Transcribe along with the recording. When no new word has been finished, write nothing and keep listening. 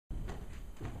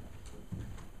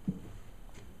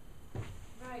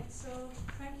Right, so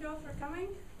thank you all for coming.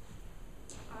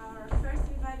 Our first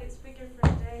invited speaker for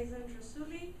today is Endre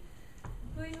Suli,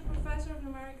 who is a professor of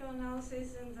numerical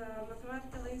analysis in the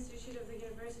Mathematical Institute of the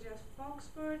University of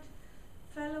Oxford,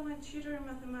 fellow and tutor in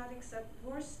mathematics at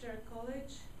Worcester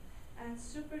College, and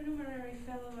supernumerary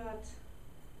fellow at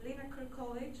Linacre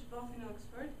College, both in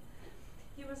Oxford.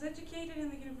 He was educated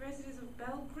in the universities of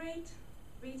Belgrade,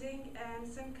 Reading,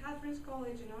 and St. Catherine's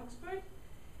College in Oxford.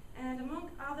 And among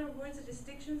other awards and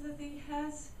distinctions that he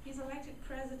has, he's elected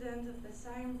president of the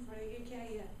SIAM for the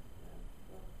UK,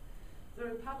 the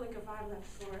Republic of Ireland,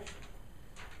 for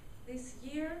this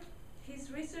year.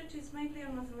 His research is mainly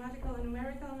on mathematical and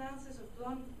numerical analysis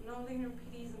of nonlinear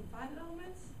PDEs and finite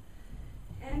elements.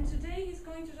 And today he's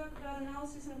going to talk about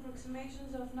analysis and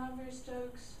approximations of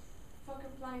Navier-Stokes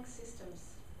Fokker-Planck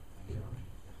systems. Thank you.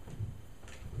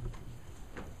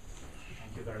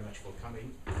 Thank you very much for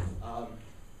coming.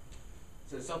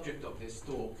 So the subject of this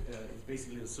talk is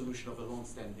basically the solution of a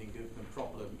long-standing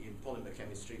problem in polymer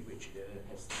chemistry, which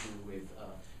has to do with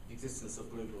the existence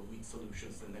of global weak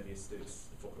solutions in Navier-Stokes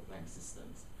Fokker-Planck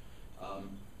systems.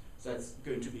 So that's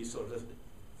going to be sort of the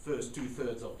first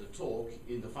two-thirds of the talk.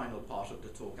 In the final part of the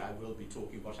talk, I will be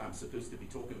talking what I'm supposed to be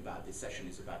talking about. This session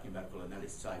is about numerical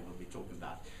analysis. I will be talking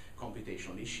about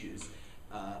computational issues.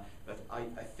 But I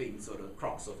think sort of the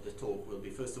crux of the talk will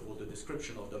be, first of all, the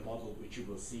description of the model, which you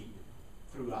will see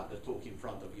throughout the talk in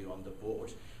front of you on the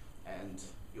board. And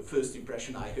your first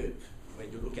impression, I hope, when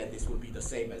you look at this will be the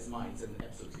same as mine. It's an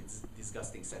absolutely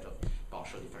disgusting set of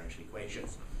partial differential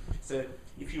equations. So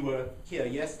if you were here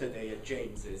yesterday at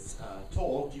James's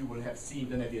talk, you will have seen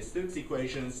the Navier-Stokes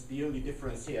equations. The only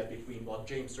difference here between what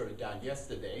James wrote down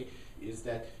yesterday is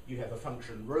that you have a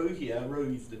function rho here. Rho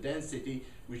is the density,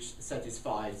 which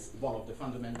satisfies one of the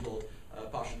fundamental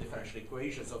partial differential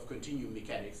equations of continuum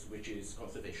mechanics, which is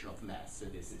conservation of mass. So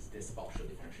this is this partial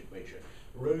differential equation.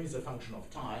 Rho is a function of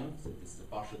time, so this is a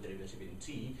partial derivative in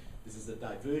t. This is the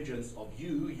divergence of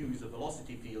u. U is a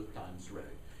velocity field times rho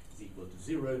is equal to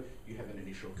 0. You have an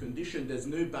initial condition. There's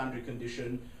no boundary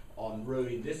condition on rho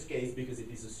in this case because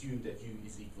it is assumed that u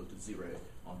is equal to 0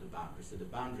 on the boundary. So the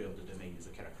boundary of the domain is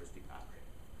a characteristic boundary.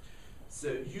 So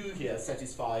u here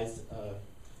satisfies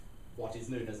what is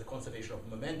known as the conservation of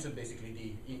momentum, basically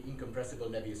the incompressible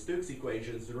Navier-Stokes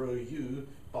equations, rho u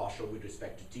partial with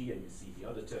respect to t, and you see the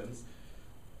other terms.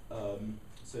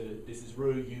 So this is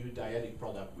rho u dyadic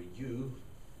product with u,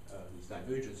 whose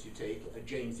divergence you take.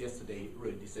 James yesterday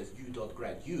wrote this as u dot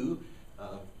grad u.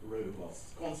 Rho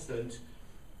was constant.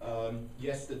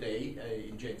 Yesterday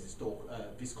in James's talk,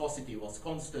 viscosity was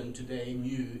constant. Today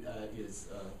mu is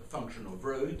a function of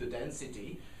rho, the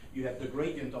density. You have the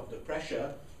gradient of the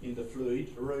pressure in the fluid,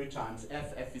 rho times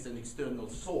f. F is an external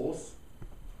source.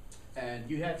 And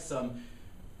you have some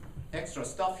extra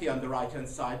stuff here on the right-hand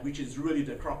side, which is really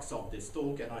the crux of this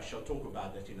talk, and I shall talk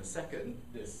about that in a second.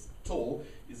 This tau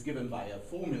is given by a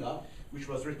formula, which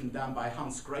was written down by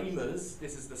Hans Kramers.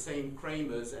 This is the same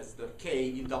Kramers as the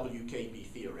K in WKB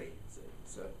theory. So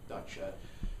it's a Dutch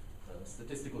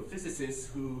statistical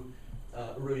physicist who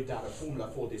wrote down a formula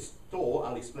for this tau.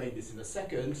 I'll explain this in a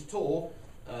second. Tau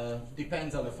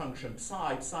depends on a function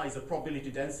psi. Psi is a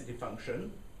probability density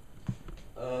function.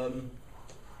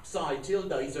 Psi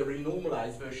tilde is a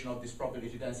renormalized version of this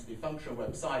probability density function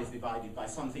where psi is divided by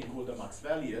something called a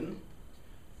Maxwellian,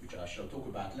 which I shall talk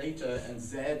about later, and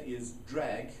z is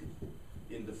drag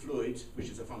in the fluid, which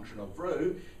is a function of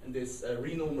rho, and this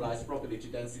renormalized probability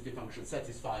density function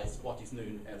satisfies what is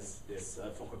known as this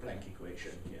Fokker-Planck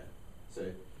equation here.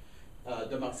 So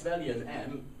the Maxwellian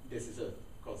M, this is a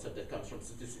concept that comes from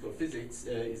statistical physics,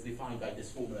 is defined by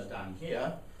this formula down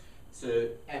here. So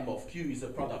M of Q is a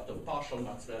product of partial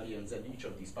Maxwellians, and each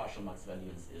of these partial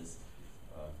Maxwellians is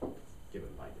given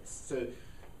by this. So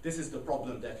this is the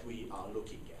problem that we are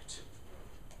looking at.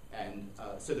 And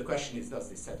so the question is, does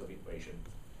this set of equations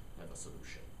have a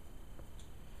solution?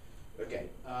 Okay,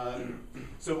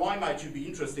 so why might you be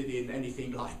interested in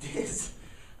anything like this?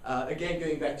 Again,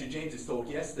 going back to James's talk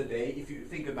yesterday, if you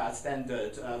think about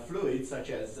standard fluids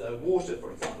such as water,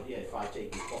 for example, here if I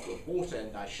take this bottle of water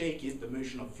and I shake it, the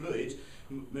motion of fluid,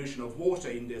 motion of water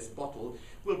in this bottle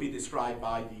will be described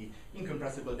by the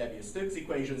incompressible Navier-Stokes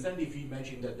equations, and if you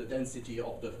imagine that the density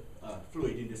of the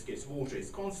fluid, in this case water,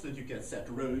 is constant, you can set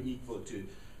rho equal to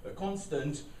a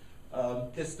constant.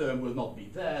 This term will not be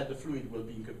there, the fluid will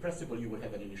be incompressible, you will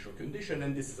have an initial condition,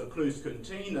 and this is a closed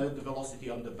container, the velocity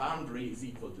on the boundary is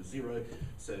equal to 0,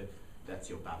 so that's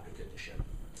your boundary condition.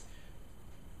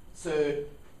 So,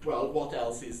 well, what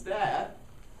else is there?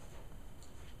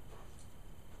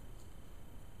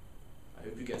 I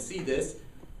hope you can see this.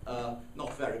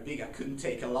 not very big. I couldn't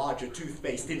take a larger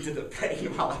toothpaste into the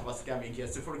plane while I was coming here.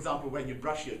 So for example, when you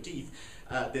brush your teeth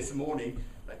this morning,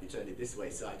 let me turn it this way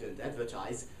so I don't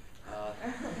advertise.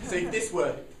 So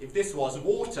if this was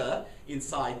water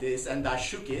inside this and I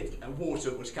shook it, and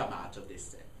water would come out of this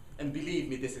thing. And believe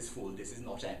me, this is full, this is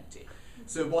not empty.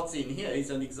 So what's in here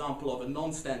is an example of a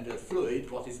non-standard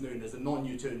fluid, what is known as a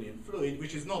non-Newtonian fluid,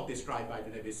 which is not described by the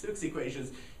Navier-Stokes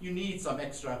equations. You need some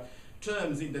extra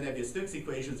terms in the Navier-Stokes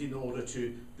equations in order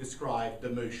to describe the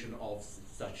motion of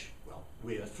such, well,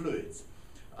 weird fluids.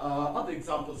 Other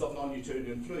examples of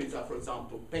non-Newtonian fluids are, for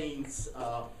example, paints,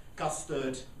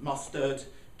 custard, mustard,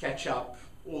 ketchup,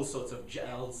 all sorts of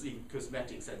gels in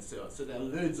cosmetics and so on. So there are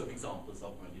loads of examples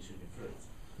of non-Newtonian fluids.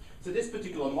 So this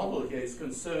particular model here is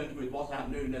concerned with what are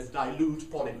known as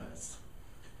dilute polymers.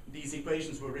 These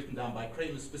equations were written down by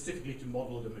Kramer specifically to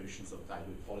model the motions of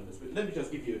dilute polymers. But let me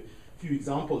just give you a few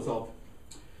examples of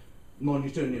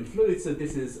non-Newtonian fluids. So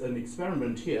this is an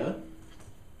experiment here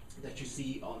that you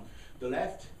see on the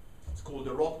left. It's called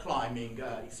the rock climbing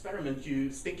experiment.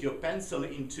 You stick your pencil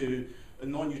into a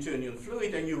non-Newtonian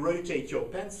fluid and you rotate your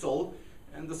pencil,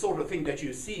 and the sort of thing that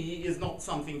you see is not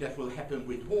something that will happen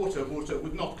with water. Water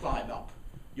would not climb up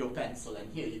your pencil,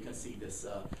 and here you can see this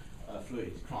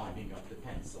fluid climbing up the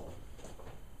pencil,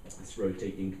 this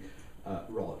rotating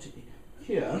rod.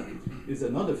 Here is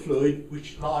another fluid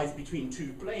which lies between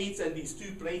two plates, and these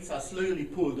two plates are slowly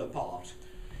pulled apart.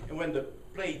 And when the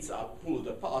plates are pulled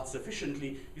apart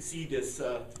sufficiently, you see this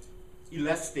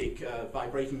elastic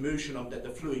vibrating motion that the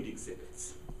fluid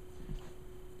exhibits.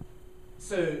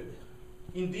 So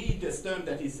indeed, this term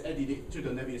that is added to the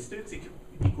Navier-Stokes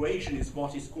equation is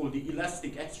what is called the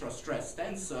elastic extra stress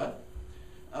tensor,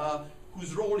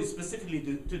 whose role is specifically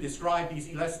to describe these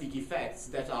elastic effects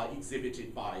that are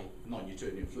exhibited by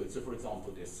non-Newtonian fluids. So for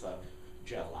example, this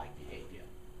gel-like behavior.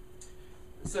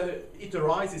 So it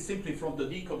arises simply from the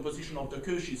decomposition of the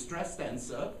Cauchy stress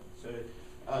tensor. So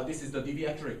this is the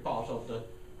deviatoric part of the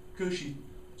Cauchy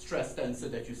stress tensor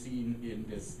that you see in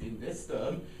this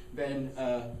term. Then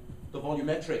the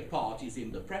volumetric part is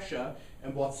in the pressure,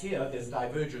 and what's here, this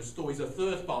divergence tau, is a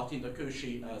third part in the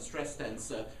Cauchy stress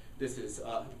tensor. This is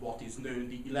what is known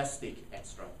the elastic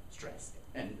extra stress.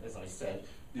 And as I said,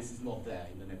 this is not there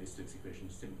in the Navier-Stokes equation.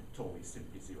 Tau is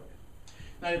simply 0.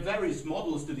 Now, there are various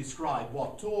models to describe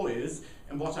what tau is,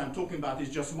 and what I'm talking about is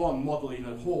just one model in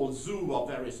a whole zoo of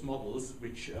various models,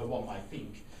 which one might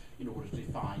think in order to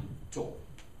define tau,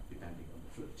 depending on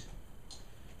the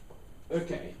fluid.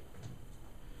 Okay.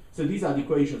 So these are the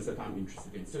equations that I'm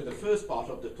interested in. So the first part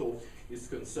of the talk is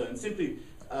concerned simply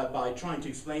by trying to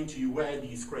explain to you where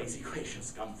these crazy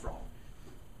equations come from.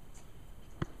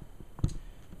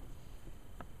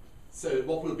 So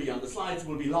what will be on the slides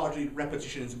will be largely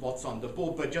repetitions of what's on the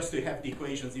board, but just to have the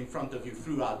equations in front of you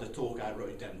throughout the talk, I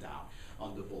wrote them down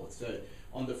on the board. So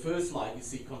on the first slide, you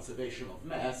see conservation of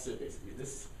mass, so basically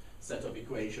this set of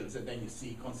equations, and then you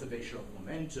see conservation of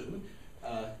momentum.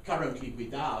 Currently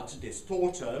without this tau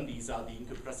term, these are the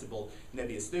incompressible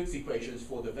Navier-Stokes equations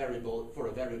for a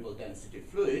variable density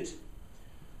fluid.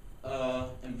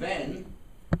 And then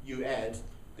you add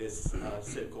this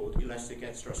so-called elastic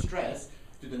extra stress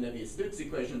to the Navier-Stokes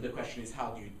equation. The question is,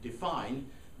 how do you define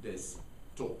this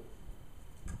tau?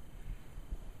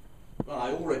 Well,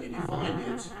 I already defined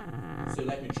it, so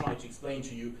let me try to explain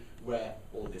to you where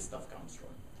all this stuff comes from.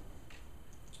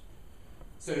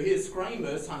 So here's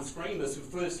Kramers, Hans Kramers, who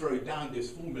first wrote down this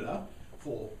formula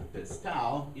for this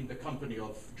tau in the company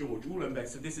of George Uhlenbeck.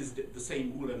 So this is the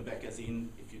same Uhlenbeck as in,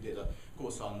 if you did a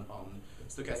course on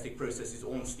stochastic processes,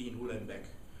 Ornstein-Uhlenbeck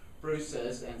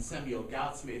process, and Samuel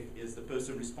Goudsmith is the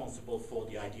person responsible for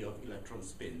the idea of electron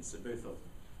spins.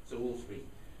 So all three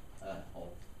of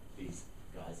these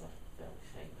guys are very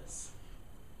famous.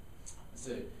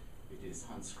 So it is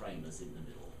Hans Kramers in the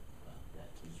middle that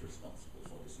is responsible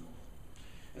for this model.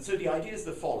 And so the idea is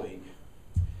the following.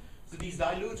 So these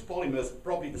dilute polymers,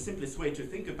 probably the simplest way to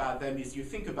think about them is you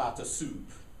think about a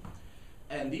soup.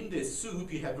 And in this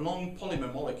soup, you have long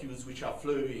polymer molecules which are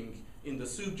flowing in the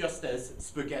soup just as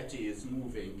spaghetti is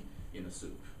moving in a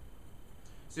soup.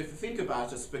 So if you think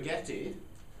about a spaghetti,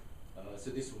 so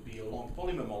this would be a long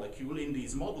polymer molecule in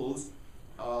these models,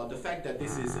 the fact that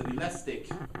this is an elastic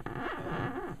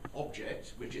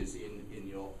object, which is in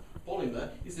your polymer,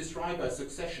 is described by a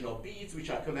succession of beads which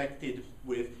are connected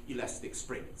with elastic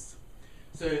springs.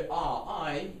 So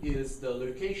Ri is the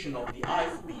location of the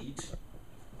ith bead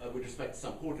with respect to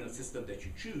some coordinate system that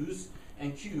you choose,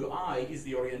 and Qi is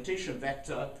the orientation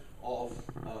vector of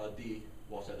the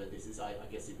whatever this is. I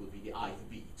guess it would be the ith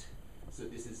bead. So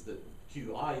this is the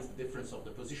Qi is the difference of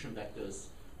the position vectors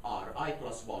Ri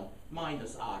plus 1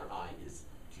 minus Ri is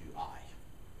Qi.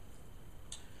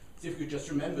 So if you just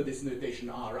remember this notation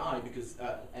Ri because,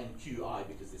 and Qi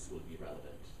because this will be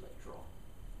relevant later on.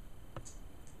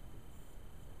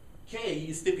 K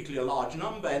is typically a large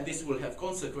number, and this will have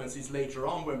consequences later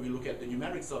on when we look at the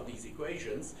numerics of these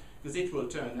equations, because it will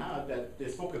turn out that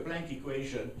this Fokker-Planck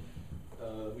equation,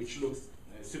 which looks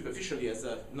superficially as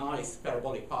a nice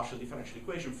parabolic partial differential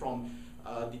equation, from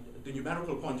the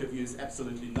numerical point of view is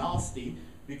absolutely nasty,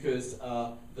 because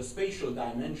the spatial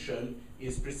dimension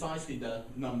is precisely the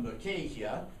number k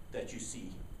here that you see.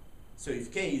 So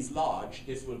if k is large,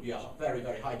 this will be a very,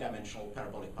 very high dimensional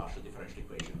parabolic partial differential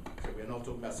equation. So we're not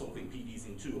talking about solving PDEs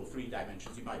in 2 or 3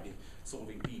 dimensions. You might be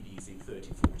solving PDEs in 30,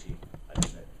 40, I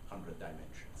don't know, 100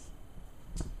 dimensions.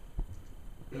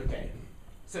 Okay.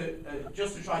 So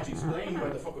just to try to explain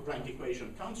where the Fokker-Planck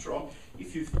equation comes from,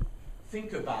 if you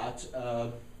think about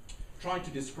trying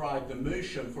to describe the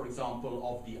motion, for example,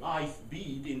 of the ith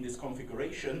bead in this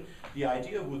configuration, the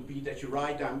idea would be that you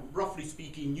write down, roughly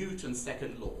speaking, Newton's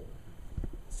second law.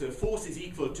 So force is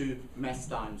equal to mass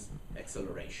times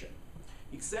acceleration.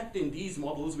 Except in these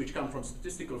models, which come from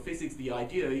statistical physics, the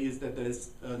idea is that there's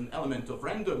an element of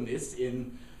randomness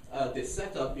in this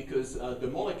setup, because the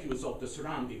molecules of the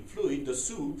surrounding fluid, the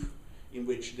soup in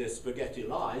which the spaghetti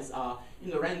lies, are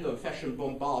in a random fashion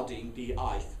bombarding the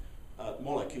ith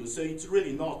molecule. So it's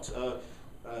really not,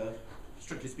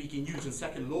 strictly speaking, Newton's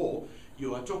second law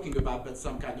you are talking about, but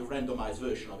some kind of randomized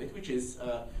version of it, which is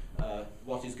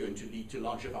what is going to lead to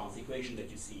Langevin's equation that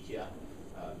you see here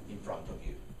in front of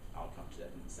you. I'll come to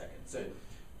that in a second. So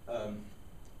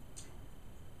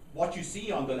what you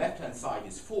see on the left-hand side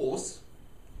is force,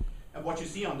 and what you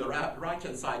see on the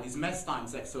right-hand side is mass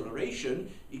times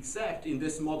acceleration, except in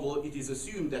this model it is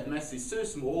assumed that mass is so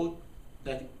small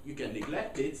that you can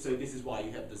neglect it, so this is why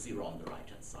you have the 0 on the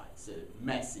right-hand side. So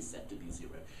mass is set to be 0.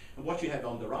 And what you have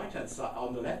on the right-hand side,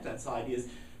 on the left-hand side, is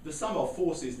the sum of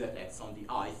forces that acts on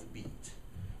the ith bead.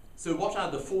 So what are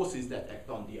the forces that act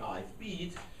on the ith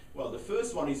bead? Well, the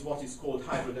first one is what is called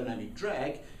hydrodynamic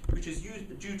drag, which is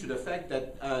due to the fact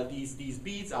that these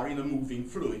beads are in a moving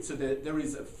fluid. So there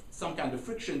is some kind of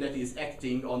friction that is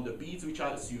acting on the beads, which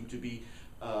I assume to be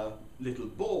little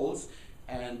balls.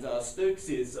 And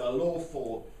Stokes' law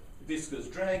for viscous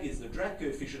drag is the drag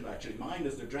coefficient, actually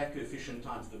minus the drag coefficient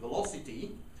times the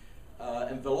velocity.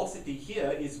 And velocity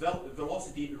here is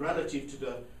velocity relative to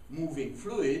the moving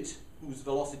fluid, whose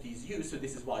velocity is u, so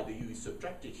this is why the u is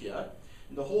subtracted here.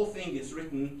 And the whole thing is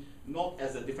written not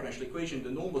as a differential equation in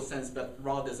the normal sense, but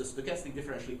rather as a stochastic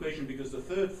differential equation, because the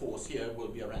third force here will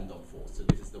be a random force. So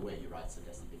this is the way you write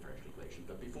stochastic differential equation.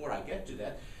 But before I get to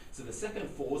that, so the second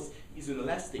force is an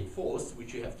elastic force,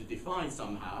 which you have to define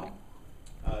somehow,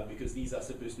 because these are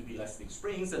supposed to be elastic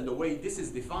springs, and the way this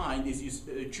is defined is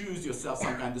you choose yourself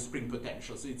some kind of spring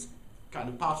potential. So it's kind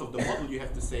of part of the model. You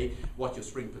have to say what your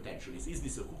spring potential is. Is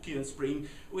this a Hookean spring,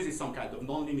 or is it some kind of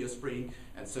nonlinear spring,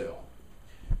 and so on.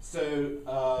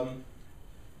 So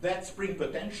that spring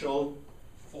potential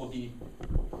for the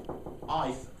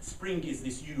ith spring is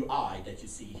this ui that you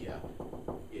see here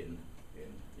in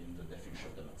the definition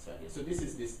of the Maxwellian. So this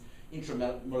is this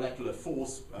intramolecular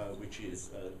force, which is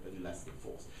an elastic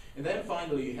force. And then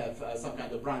finally you have some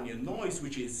kind of Brownian noise,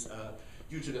 which is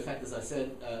due to the fact, as I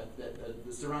said, that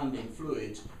the surrounding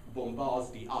fluid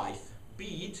bombards the ith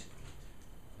bead.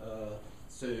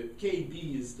 So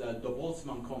Kb is the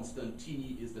Boltzmann constant,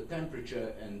 T is the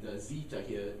temperature, and zeta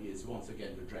here is once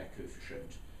again the drag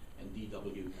coefficient, and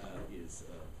dW is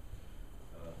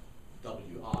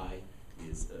Wi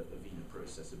is a Wiener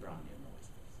process, a Brownian noise.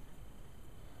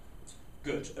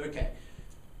 Good, okay.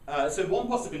 So one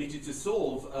possibility to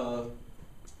solve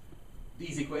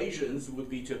these equations would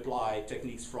be to apply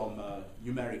techniques from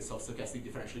numerics of stochastic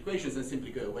differential equations and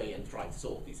simply go away and try to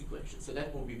solve these equations. So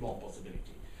that would be one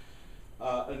possibility.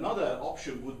 Another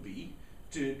option would be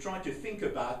to try to think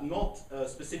about not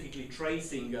specifically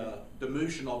tracing the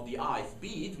motion of the ith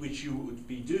bead, which you would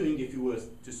be doing if you were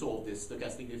to solve this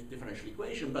stochastic differential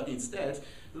equation, but instead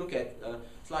look at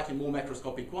slightly more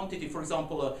macroscopic quantity, for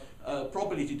example, a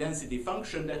probability density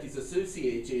function that is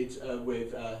associated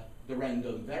with the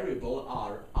random variable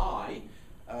Ri,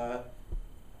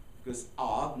 because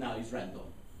R now is random.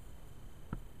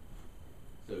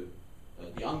 So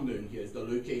the unknown here is the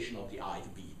location of the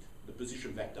ith bead, the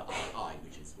position vector Ri,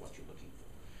 which is what you're looking for.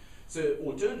 So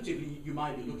alternatively, you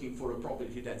might be looking for a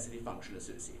probability density function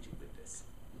associated with this.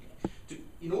 Okay.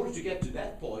 In order to get to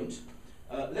that point,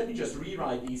 let me just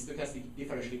rewrite these stochastic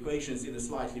differential equations in a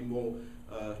slightly more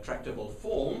tractable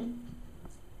form.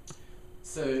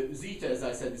 So zeta, as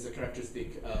I said, is a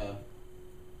characteristic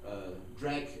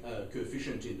drag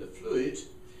coefficient in the fluid.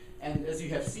 And as you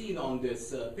have seen on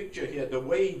this picture here, the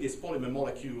way this polymer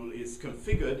molecule is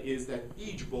configured is that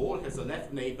each ball has a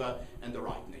left neighbor and a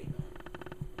right neighbor.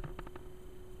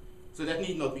 So that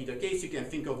need not be the case. You can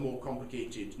think of more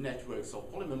complicated networks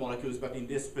of polymer molecules, but in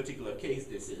this particular case,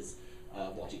 this is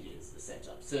what it is, the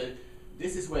setup. So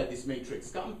this is where this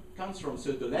matrix comes from.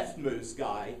 So the leftmost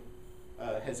guy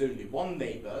has only one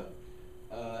neighbor.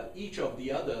 Each of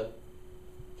the other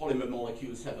polymer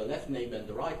molecules have a left neighbor and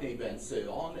the right neighbor and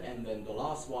so on, and then the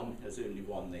last one has only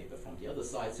one neighbor from the other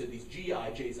side. So these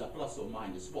Gij's are plus or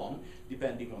minus 1,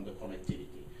 depending on the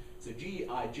connectivity. So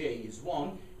Gij is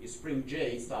 1, if spring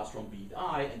J starts from bead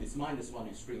I, and it's minus 1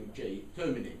 if spring J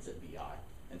terminates at Bi,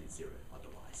 and it's 0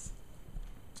 otherwise.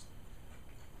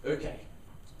 Okay,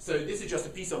 so this is just a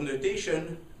piece of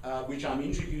notation which I'm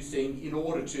introducing in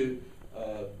order to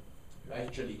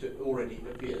actually it already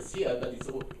appears here, but it's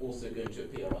also going to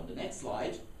appear on the next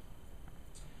slide.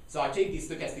 So I take these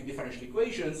stochastic differential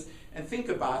equations and think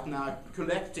about now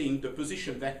collecting the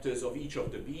position vectors of each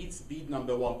of the beads, bead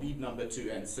number 1, bead number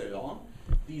 2, and so on.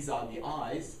 These are the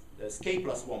i's, there's k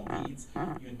plus 1 beads.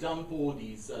 You dump all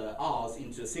these r's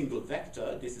into a single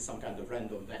vector. This is some kind of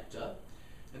random vector.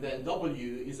 And then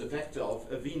W is a vector of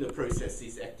Wiener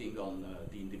processes acting on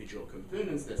the individual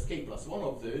components. There's k plus 1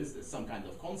 of those. There's some kind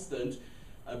of constant.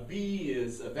 B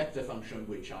is a vector function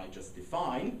which I just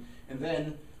define. And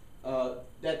then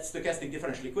that stochastic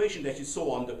differential equation that you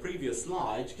saw on the previous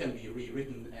slide can be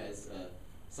rewritten as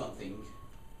something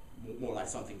more like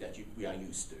something that we are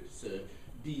used to. So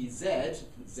dz,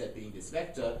 z being this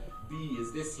vector, b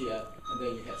is this here, and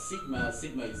then you have sigma.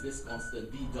 Sigma is this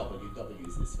constant. dw, w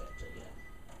is this vector here.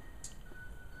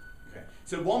 Okay.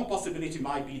 So one possibility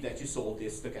might be that you solve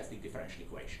this stochastic differential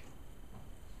equation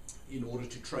in order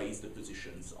to trace the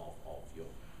positions of your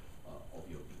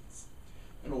beads.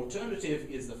 An alternative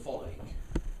is the following.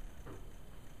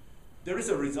 There is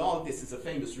a result, this is a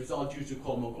famous result due to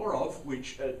Kolmogorov,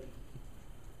 which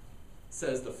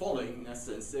says the following in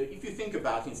essence. So if you think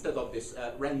about, instead of this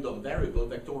random variable,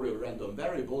 vectorial random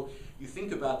variable, you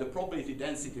think about the probability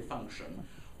density function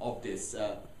of this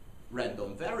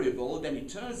random variable, then it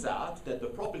turns out that the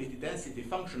probability density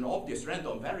function of this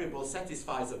random variable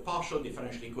satisfies a partial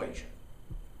differential equation,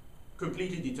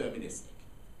 completely deterministic.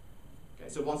 Okay,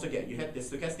 so once again, you had the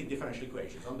stochastic differential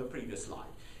equations on the previous slide.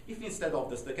 If instead of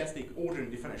the stochastic ordinary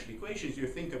differential equations, you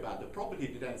think about the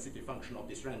probability density function of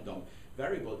this random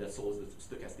variable that solves the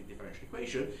stochastic differential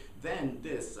equation, then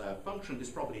this function, this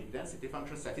probability density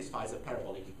function, satisfies a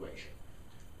parabolic equation.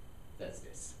 That's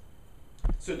this.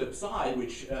 So the psi,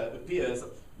 which appears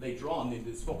later on in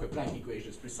this Fokker-Planck equation,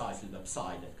 is precisely the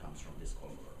psi that comes from this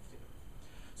Kolmogorov theorem.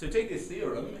 So take this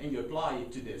theorem and you apply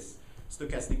it to this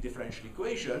stochastic differential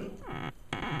equation,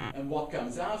 and what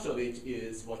comes out of it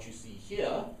is what you see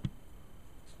here,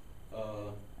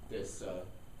 this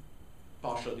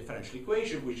partial differential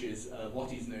equation, which is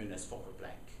what is known as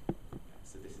Fokker-Planck.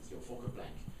 So this is your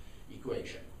Fokker-Planck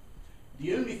equation.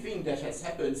 The only thing that has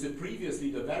happened, so previously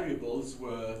the variables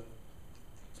were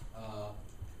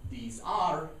these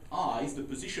i's, the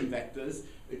position vectors.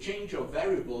 A change of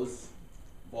variables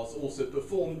was also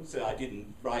performed, so I didn't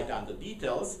write down the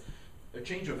details. A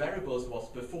change of variables was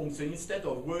performed, so instead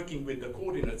of working with the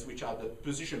coordinates, which are the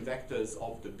position vectors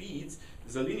of the beads,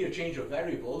 there's a linear change of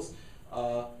variables.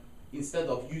 Instead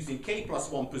of using k plus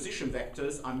 1 position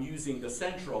vectors, I'm using the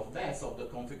center of mass of the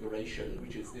configuration,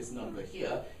 which is this number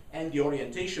here, and the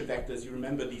orientation vectors. You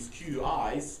remember these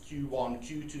qi's, q1,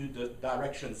 q2, the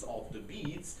directions of the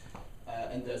beads,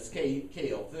 and there's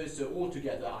k of those. So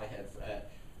altogether I have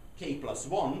k plus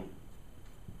 1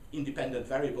 independent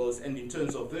variables, and in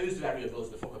terms of those variables,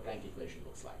 the Fokker-Planck equation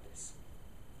looks like this.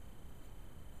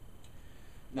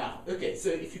 Now, okay, so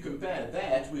if you compare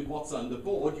that with what's on the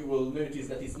board, you will notice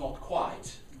that it's not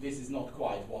quite, this is not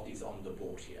quite what is on the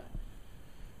board here.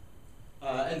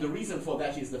 And the reason for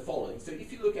that is the following. So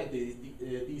if you look at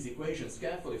these equations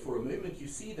carefully for a moment, you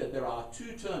see that there are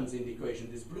two terms in the equation,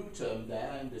 this blue term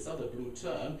there and this other blue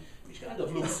term, which kind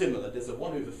of look similar. There's a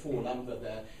 1 over 4 lambda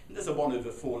there, and there's a 1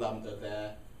 over 4 lambda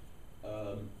there.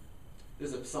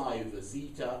 There's a psi over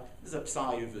zeta, there's a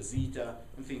psi over zeta,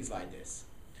 and things like this.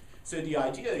 So the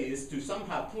idea is to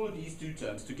somehow pull these two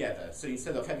terms together. So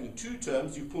instead of having two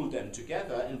terms, you pull them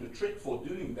together, and the trick for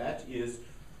doing that is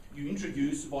you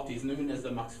introduce what is known as the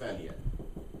Maxwellian.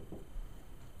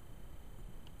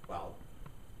 Well,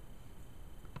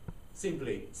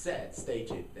 simply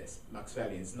stated, this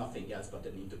Maxwellian is nothing else but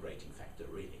an integrating factor,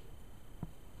 really.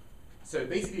 So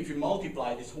basically, if you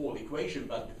multiply this whole equation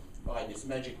by this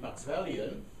magic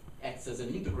Maxwellian, acts as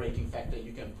an integrating factor.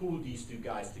 You can pull these two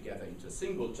guys together into a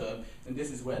single term, and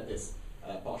this is where this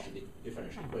partial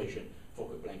differential equation,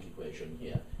 Fokker-Planck equation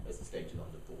here, as stated on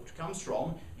the board, comes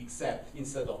from, except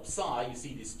instead of psi, you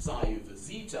see this psi over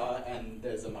zeta, and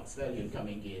there's a Maxwellian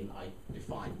coming in. I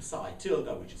define psi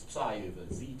tilde, which is psi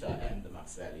over zeta, and the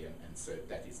Maxwellian, and so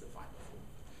that is the final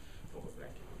form of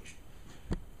Fokker-Planck equation.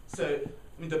 So,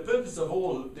 I mean, the purpose of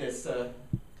all this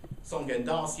song and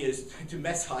dance here is to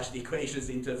massage the equations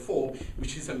into a form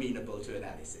which is amenable to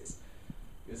analysis,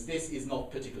 because this is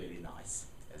not particularly nice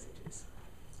as it is.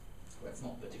 Well, it's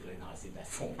not particularly nice in that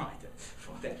form either,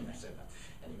 for that matter, but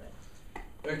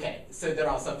anyway. Okay, so there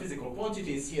are some physical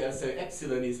quantities here. So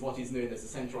epsilon is what is known as the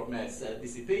center of mass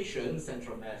dissipation,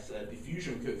 center of mass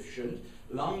diffusion coefficient.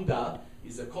 Lambda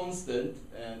is a constant,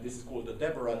 and this is called the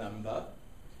Deborah number.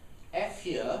 F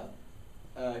here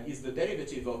is the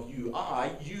derivative of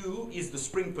ui. U is the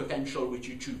spring potential which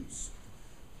you choose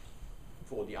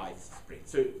for the ith spring.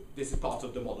 So this is part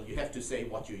of the model. You have to say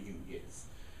what your u is.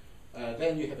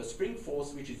 Then you have a spring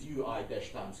force, which is ui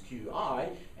dash times qi,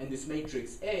 and this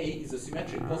matrix A is a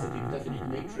symmetric positive definite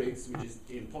matrix, which is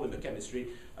in polymer chemistry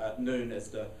known as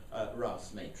the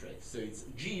Rouse matrix. So it's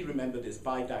G, remember this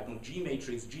bidiagonal G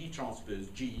matrix, G transpose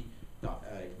G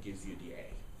gives you the A.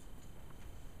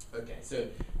 Okay, so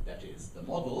that is the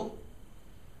model.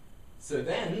 So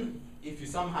then, if you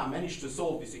somehow manage to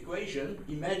solve this equation,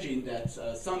 imagine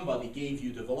that somebody gave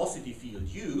you the velocity field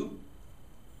u.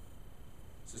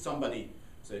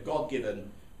 So God-given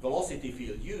velocity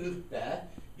field u there,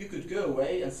 you could go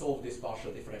away and solve this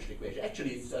partial differential equation.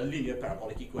 Actually, it's a linear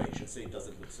parabolic equation, so it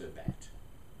doesn't look so bad.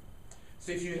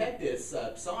 So if you had this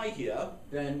psi here,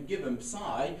 then given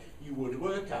psi, you would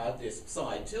work out this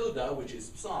psi tilde, which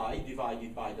is psi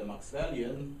divided by the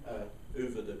Maxwellian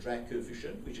over the drag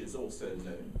coefficient, which is also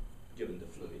known, given the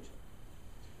fluid.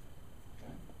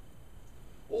 Okay.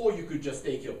 Or you could just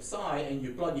take your psi and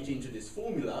you plug it into this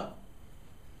formula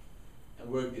and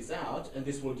work this out, and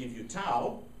this will give you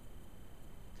tau.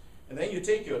 And then you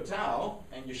take your tau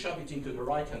and you shove it into the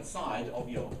right-hand side of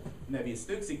your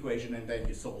Navier-Stokes equation, and then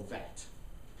you solve that.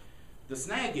 The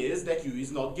snag is that u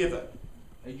is not given.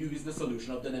 U is the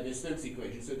solution of the Navier-Stokes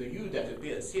equation, so the u that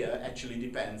appears here actually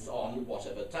depends on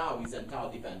whatever tau is, and tau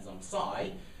depends on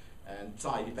psi, and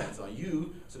psi depends on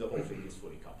u, so the whole thing is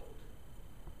fully coupled.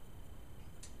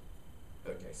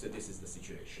 Okay, so this is the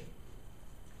situation.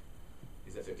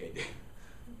 Is that okay?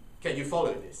 Can you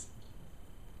follow this?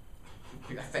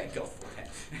 Thank God for that.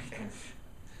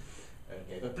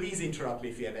 Okay, but please interrupt me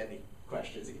if you have any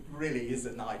questions. It really is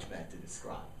a nightmare to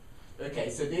describe. Okay,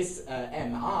 so this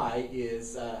Mi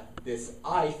is this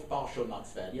ith partial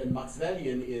Maxwellian.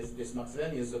 Maxwellian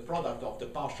is the product of the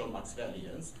partial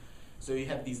Maxwellians. So you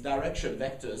have these direction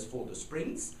vectors for the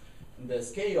springs, and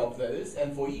there's k of those,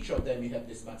 and for each of them you have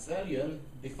this Maxwellian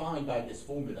defined by this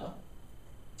formula.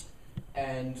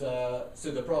 And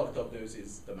so the product of those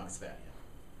is the Maxwellian.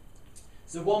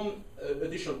 So one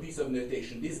additional piece of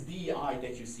notation, this di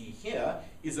that you see here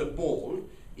is a ball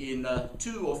in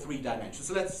 2 or 3 dimensions.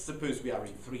 So let's suppose we are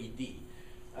in 3D.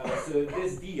 So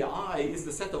this di is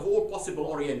the set of all possible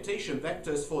orientation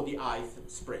vectors for the ith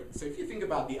spring. So if you think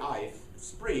about the ith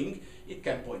spring, it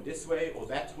can point this way, or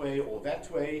that way, or that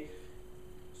way.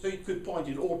 So it could point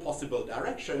in all possible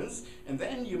directions, and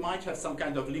then you might have some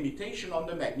kind of limitation on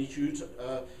the magnitude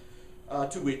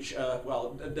to which,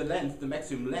 the length, the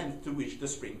maximum length to which the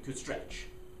spring could stretch.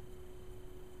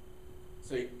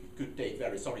 So it could take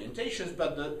various orientations,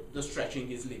 but the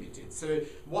stretching is limited. So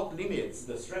what limits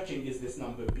the stretching is this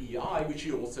number bi, which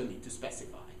you also need to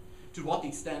specify. To what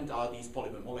extent are these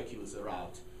polymer molecules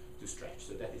allowed to stretch?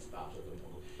 So that is part of the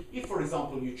model. If, for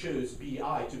example, you chose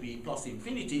bi to be plus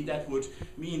infinity, that would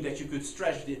mean that you could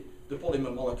stretch the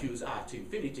polymer molecules out to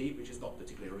infinity, which is not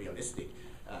particularly realistic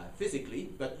physically,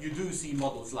 but you do see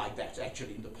models like that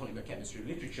actually in the polymer chemistry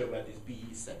literature where this b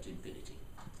is set to infinity.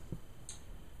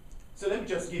 So let me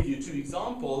just give you 2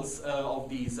 examples of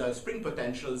these spring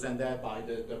potentials and thereby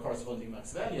the corresponding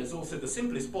Maxwellians. Also, the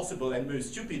simplest possible and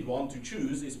most stupid one to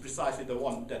choose is precisely the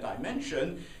one that I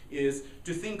mentioned, is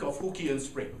to think of Hookean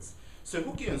springs. So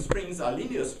Hookean springs are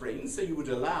linear springs, so you would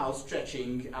allow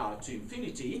stretching out to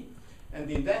infinity, and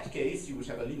in that case you would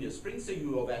have a linear spring, so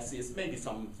u of s is maybe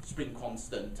some spring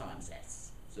constant times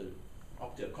s. So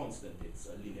up to a constant, it's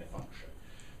a linear function.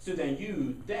 So then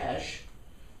u dash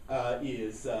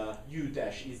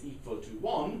is equal to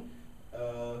 1,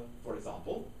 for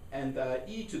example, and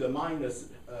e to the minus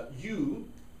u,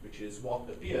 which is what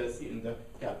appears in the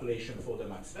calculation for the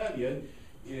Maxwellian,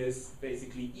 is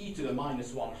basically e to the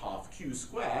minus 1/2 q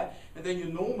squared, and then you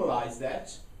normalize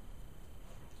that.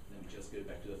 Let me just go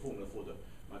back to the formula for the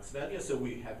Maxwellian, so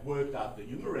we have worked out the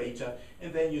numerator,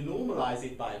 and then you normalize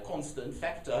it by a constant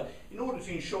factor in order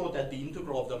to ensure that the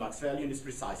integral of the Maxwellian is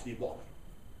precisely 1.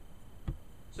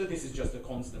 So this is just a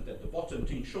constant at the bottom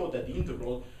to ensure that the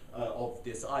integral of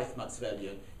this ith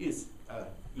Maxwellian is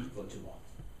equal to 1.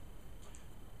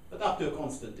 But up to a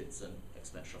constant, it's an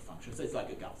exponential function, so it's like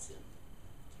a Gaussian.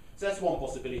 So that's one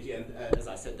possibility, and as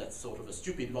I said, that's sort of a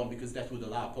stupid one because that would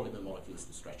allow polymer molecules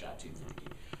to stretch out to infinity.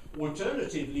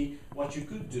 Alternatively, what you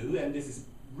could do, and this is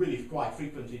really quite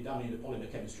frequently done in the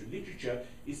polymer chemistry literature,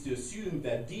 is to assume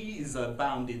that D is a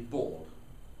bounded ball.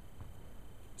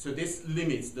 So this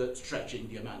limits the stretching,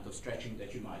 the amount of stretching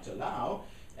that you might allow,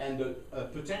 and the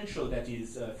potential that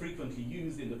is frequently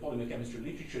used in the polymer chemistry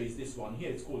literature is this one here.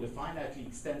 It's called a finitely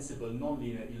extensible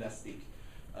nonlinear elastic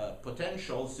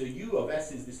potential. So U of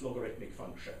S is this logarithmic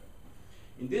function.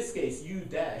 In this case, U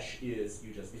dash is,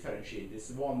 you just differentiate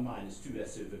this 1 minus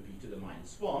 2s over b to the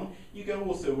minus 1. You can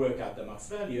also work out the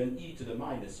Maxwellian, e to the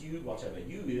minus u, whatever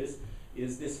u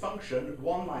is this function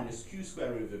 1 minus q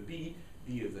squared over b,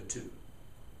 b over 2.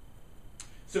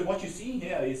 So what you see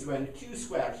here is when q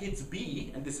squared hits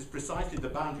b, and this is precisely the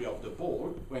boundary of the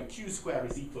ball, when q squared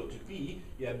is equal to b,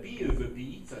 you have b over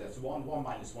b, so that's 1, 1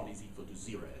 minus 1 is equal to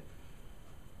 0.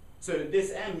 So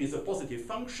this m is a positive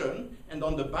function, and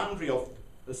on the boundary of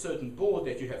a certain ball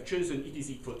that you have chosen, it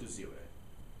is equal to 0.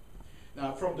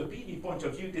 Now, from the PD point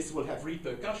of view, this will have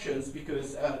repercussions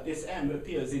because this m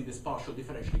appears in this partial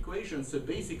differential equation. So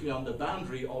basically, on the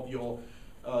boundary of your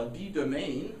D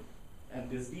domain, and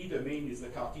this D domain is the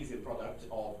Cartesian product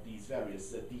of these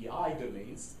various DI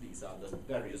domains. These are the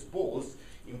various balls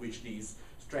in which these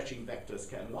stretching vectors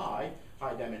can lie,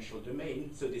 high-dimensional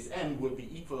domain. So this m will be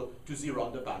equal to 0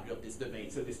 on the boundary of this domain.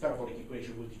 So this parabolic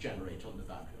equation will degenerate on the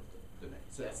boundary of the domain.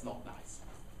 So that's not nice.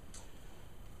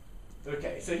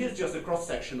 Okay, so here's just a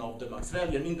cross-section of the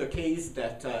Maxwellian in the case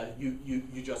that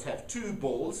you just have two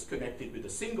balls connected with a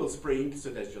single spring. So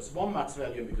there's just one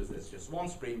Maxwellian because there's just one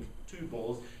spring, two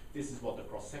balls. This is what the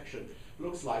cross-section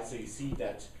looks like. So you see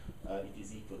that it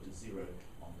is equal to 0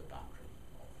 on the boundary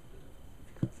of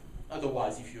the curve.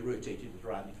 Otherwise, if you rotated it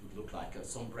around, it would look like a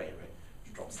sombrero.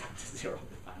 It drops down to 0 on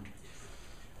the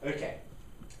boundary. Okay.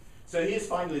 So here's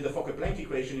finally the Fokker-Planck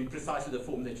equation in precisely the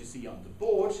form that you see on the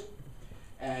board.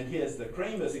 And here's the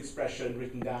Kramer's expression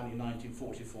written down in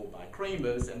 1944 by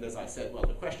Kramer's. And as I said, well,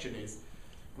 the question is,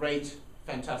 great,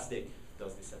 fantastic,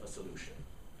 does this have a solution?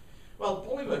 Well,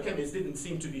 polymer chemists didn't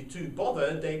seem to be too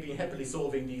bothered. They've been happily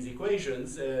solving these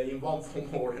equations in one form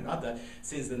or another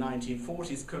since the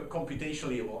 1940s,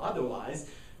 computationally or otherwise.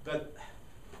 But,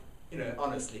 you know,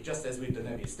 honestly, just as with the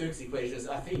Navier-Stokes equations,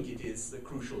 I think it is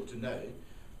crucial to know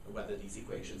whether these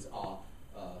equations are,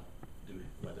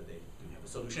 whether they do have a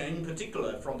solution. And in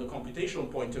particular, from the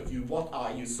computational point of view, what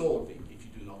are you solving if you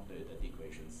do not know that the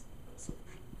equations have a solution?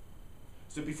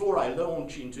 So before I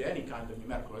launch into any kind of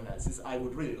numerical analysis, I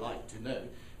would really like to know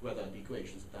whether the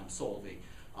equations that I'm solving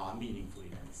are meaningful in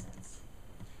any sense.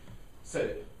 So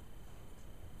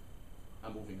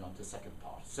I'm moving on to the second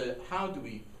part. So how do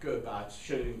we go about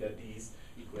showing that these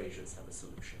equations have a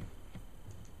solution?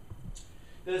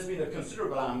 There's been a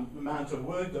considerable amount of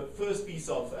work. The first piece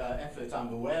of effort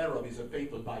I'm aware of is a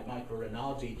paper by Michael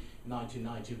Rinaldi in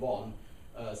 1991,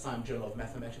 Science Journal of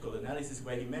Mathematical Analysis,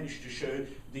 where he managed to show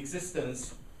the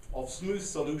existence of smooth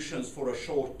solutions for a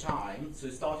short time. So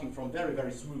starting from very,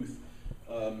 very smooth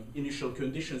initial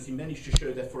conditions, he managed to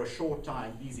show that for a short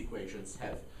time, these equations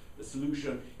have a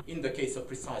solution in the case of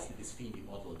precisely this Feeney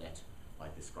model that I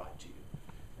described to you.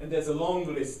 And there's a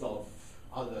long list of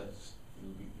others.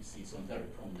 You see some very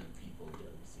prominent people here.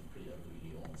 You see Priya,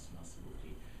 Louis, Ons,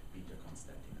 Masuri, Peter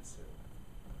Constantin, and so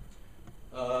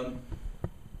on.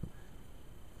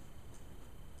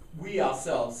 We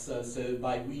ourselves, so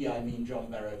by we I mean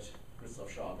John Barrett,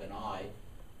 Christoph Sharp, and I,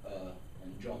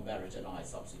 and John Barrett and I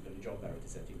subsequently, John Barrett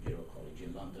is at Imperial College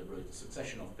in London, wrote a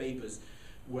succession of papers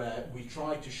where we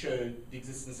tried to show the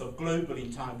existence of global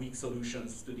in time weak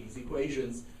solutions to these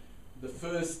equations. The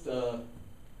first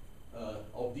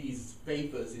of these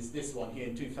papers is this one here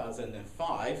in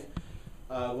 2005,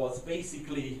 was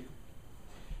basically,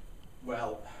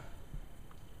 well,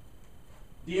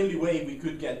 the only way we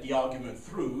could get the argument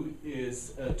through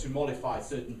is to modify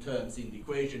certain terms in the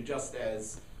equation, just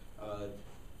as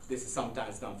this is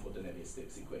sometimes done for the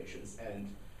Navier-Stokes equations,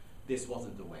 and this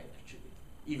wasn't the way, actually.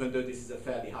 Even though this is a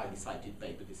fairly highly cited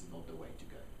paper, this is not the way to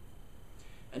go.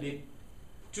 And it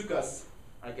took us,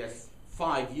 I guess,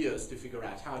 5 years to figure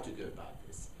out how to go about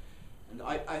this. And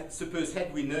I suppose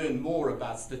had we known more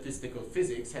about statistical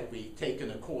physics, had we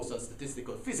taken a course on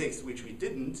statistical physics, which we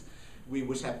didn't, we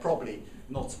would have probably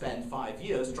not spent 5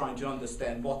 years trying to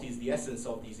understand what is the essence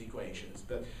of these equations.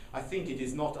 But I think it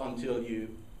is not until you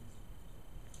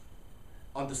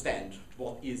understand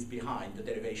what is behind the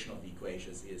derivation of the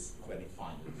equations is when it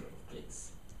finally sort of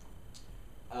clicks.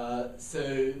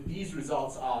 So these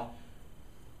results are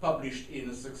published in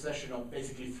a succession of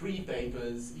basically 3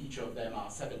 papers. Each of them are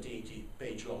 70, 80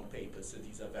 page long papers, so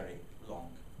these are very long,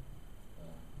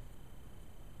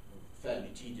 fairly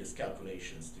tedious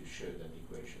calculations to show that the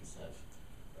equations have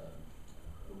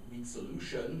a weak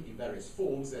solution in various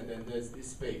forms. And then there's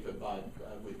this paper by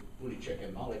with Bulicek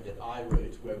and Malek that I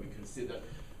wrote, where we consider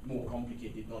more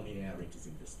complicated nonlinearities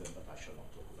in this term, but I shall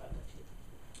not talk about that here.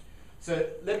 So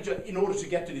let me just, in order to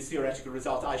get to this theoretical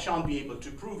result, I shan't be able to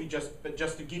prove it, but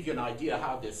just to give you an idea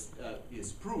how this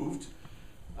is proved,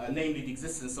 namely the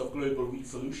existence of global weak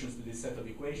solutions to this set of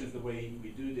equations. The way we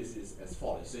do this is as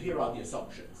follows. So here are the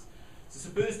assumptions. So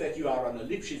suppose that you are on a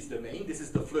Lipschitz domain. This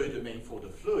is the flow domain for the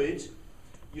fluid.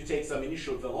 You take some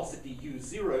initial velocity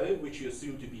u0, which you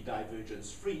assume to be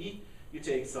divergence-free. You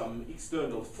take some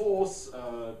external force.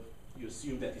 You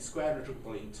assume that it's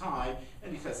quadratable in time,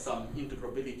 and it has some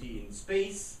integrability in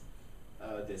space.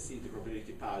 This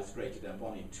integrability power is greater than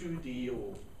 1 in 2D,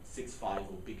 or 6.5 or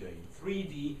bigger in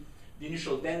 3D. The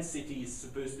initial density is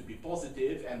supposed to be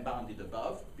positive and bounded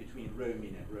above between rho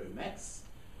min and rho max.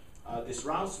 This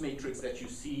Rouse matrix that you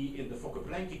see in the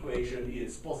Fokker-Planck equation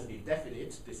is positive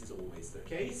definite. This is always the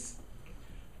case.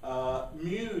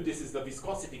 Mu, this is the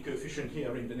viscosity coefficient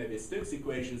here in the Navier-Stokes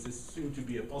equations, is assumed to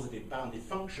be a positive bounded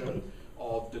function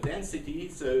of the density.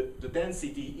 So the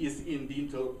density is in the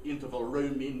interval rho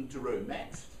min to rho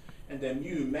max, and then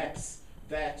mu maps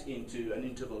that into an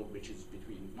interval which is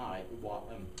between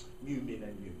mu min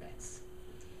and mu max.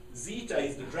 Zeta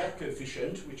is the drag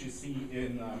coefficient, which you see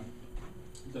in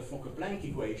the Fokker-Planck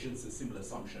equations. A similar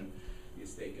assumption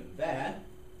is taken there.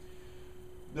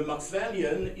 The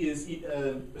Maxwellian is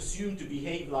assumed to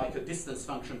behave like a distance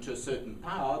function to a certain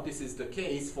power. This is the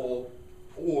case for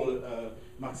all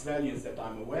Maxwellians that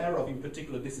I'm aware of. In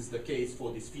particular, this is the case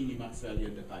for this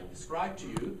Feeney-Maxwellian that I described to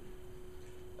you.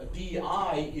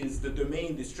 Di is the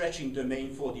domain, the stretching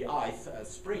domain for the ith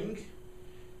spring.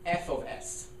 F of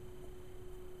s.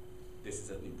 This is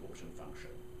an important function.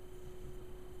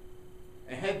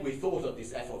 And had we thought of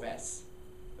this f of s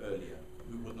earlier,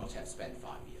 we would not have spent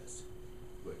 5 years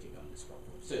working on this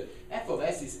problem. So f of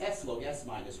s is s log s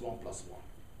minus 1 plus 1.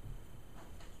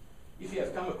 If you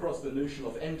have come across the notion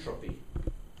of entropy,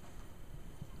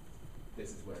 this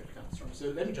is where it comes from. So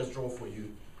let me just draw for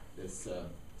you this.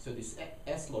 So this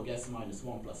s log s minus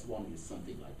 1 plus 1 is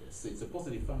something like this. So it's a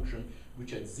positive function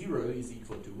which at 0 is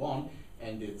equal to 1,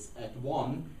 and it's at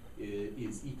 1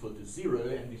 is equal to 0,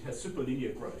 and it has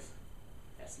superlinear growth,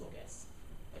 s log s,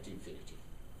 at infinity.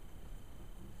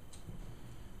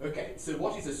 Okay, so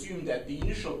what is assumed that the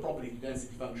initial probability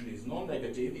density function is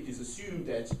non-negative. It is assumed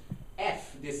that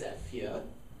f, this f here,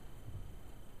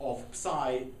 of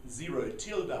psi 0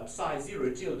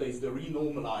 tilde is the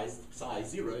renormalized psi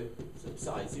 0. So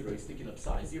psi 0 is sticking up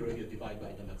psi 0. You divide by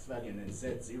the Maxwellian and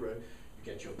z0, you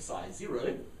get your psi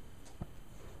 0.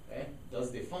 Okay,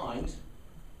 thus defined,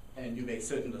 and you make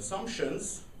certain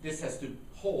assumptions. This has to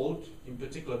hold, in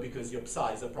particular, because your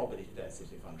psi is a probability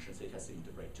density function, so it has to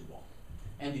integrate to 1.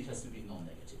 And it has to be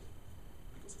non-negative,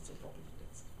 because it's a probability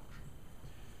density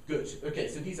function. Good, okay,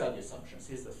 so these are the assumptions.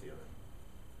 Here's the theorem.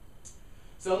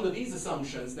 So under these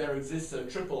assumptions, there exists a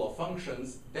triple of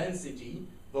functions, density,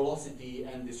 velocity,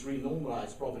 and this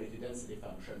renormalized probability density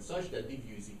function, such that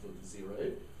dv is equal to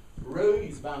 0. Rho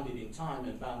is bounded in time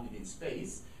and bounded in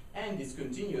space, and is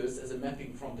continuous as a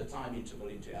mapping from the time interval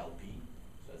into LP,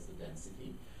 so that's the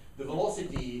density. The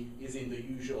velocity is in the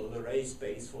usual array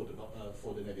space for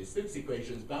the Navier-Stokes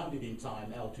equations, bounded in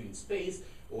time, L2 in space,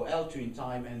 or L2 in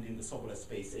time and in the Sobolev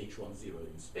space H10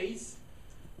 in space.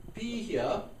 P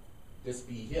here, this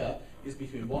P here, is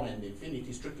between 1 and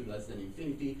infinity, strictly less than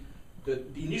infinity. The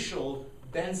initial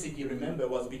density, remember,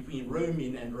 was between rho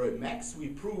min and rho max. We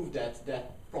proved that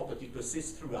that property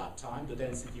persists throughout time. The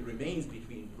density remains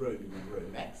between rho min and rho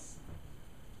max.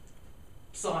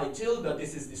 Psi tilde,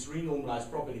 this is this renormalized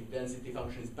probability density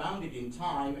function, is bounded in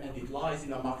time, and it lies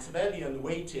in a Maxwellian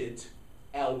weighted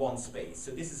L1 space.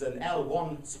 So this is an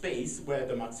L1 space where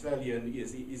the Maxwellian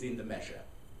is in the measure.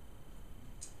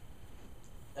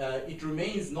 It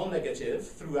remains non-negative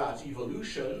throughout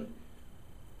evolution.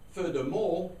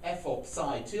 Furthermore, f of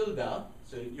psi tilde,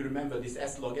 so you remember this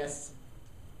s log s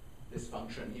this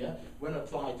function here, when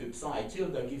applied to psi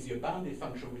tilde, gives you a bounded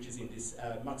function which is in this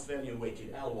Maxwellian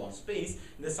weighted L1 space.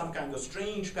 And there's some kind of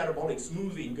strange parabolic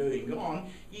smoothing going on,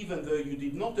 even though you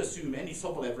did not assume any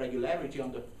Sobolev regularity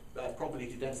on the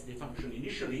probability density function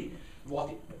initially.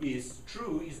 What is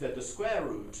true is that the square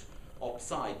root of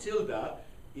psi tilde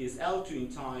is L2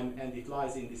 in time, and it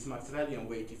lies in this Maxwellian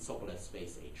weighted Sobolev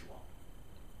space H1.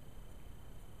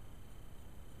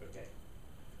 Okay.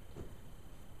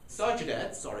 Such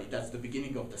that, sorry, that's the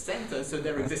beginning of the sentence, so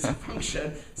there exists a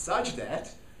function such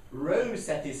that rho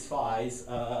satisfies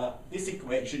this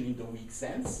equation in the weak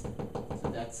sense. So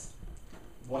that's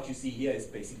what you see here is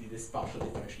basically this partial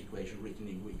differential equation written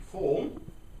in weak form.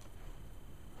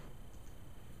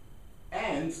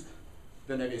 And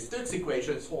the Navier-Stokes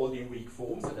equations hold in weak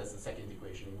form, so that's the second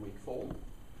equation in weak form.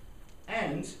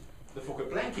 And the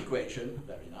Fokker-Planck equation,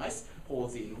 very nice,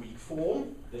 holds in weak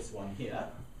form, this one here.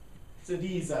 So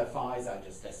these phi's are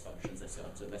just test functions,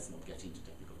 so let's not get into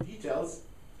technical details.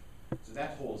 So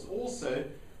that holds also.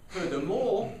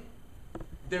 Furthermore,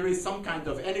 there is some kind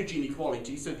of energy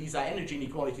inequality, so these are energy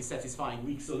inequality satisfying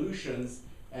weak solutions,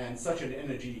 and such an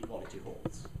energy inequality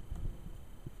holds.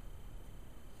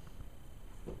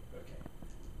 Okay.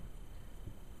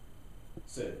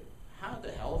 So how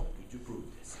the hell did you prove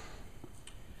this?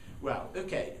 Well,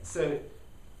 okay, so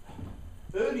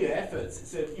earlier efforts,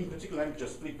 so in particular, let me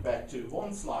just flick back to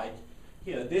one slide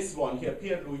here, this one here,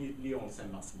 Pierre-Louis Lyons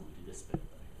and Masmoudi, this paper.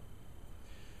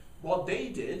 What they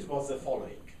did was the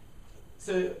following.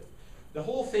 So the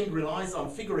whole thing relies on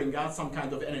figuring out some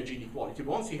kind of energy inequality.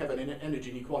 Once you have an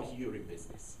energy inequality, you're in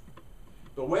business.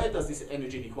 But where does this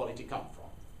energy inequality come from?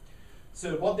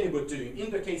 So what they were doing,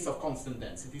 in the case of constant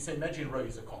density, so imagine rho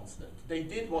is a constant. They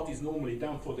did what is normally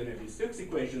done for the Navier-Stokes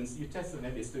equations. You test the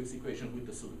Navier-Stokes equation with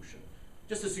the solution,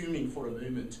 just assuming for a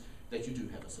moment that you do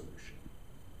have a solution.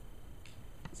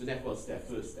 So that was their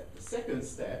first step. The second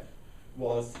step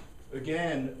was,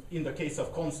 again, in the case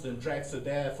of constant drag, so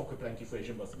their Fokker-Planck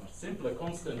equation was much simpler,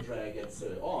 constant drag and so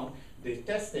on. They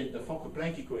tested the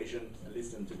Fokker-Planck equation,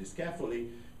 listen to this carefully,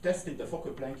 tested the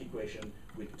Fokker-Planck equation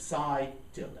with psi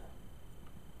tilde.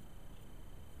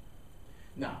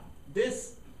 Now,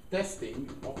 this testing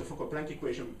of the Fokker-Planck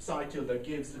equation with psi tilde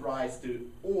gives rise to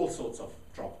all sorts of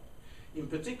trouble. In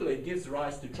particular, it gives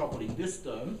rise to trouble in this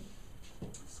term.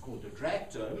 It's called the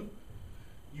drag term.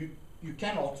 You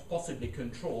cannot possibly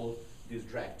control this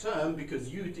drag term because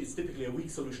U is typically a weak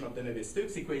solution of the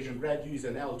Navier-Stokes equation. Grad U is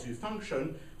an L2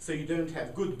 function, so you don't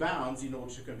have good bounds in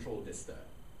order to control this term.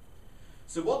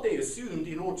 So what they assumed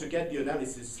in order to get the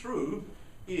analysis through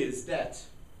is that,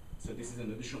 so this is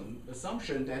an additional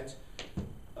assumption, that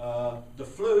the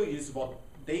flow is what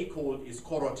they call is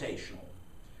corotational.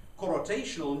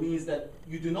 Corotational means that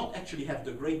you do not actually have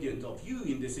the gradient of U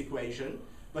in this equation,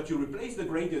 but you replace the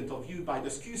gradient of U by the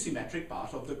skew-symmetric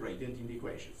part of the gradient in the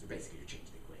equation. So basically you change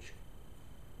the equation.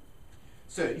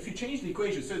 So if you change the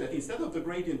equation so that instead of the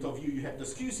gradient of U, you have the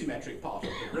skew-symmetric part of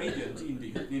the gradient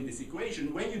in this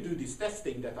equation, when you do this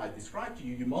testing that I described to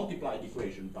you, you multiply the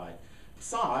equation by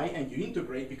psi and you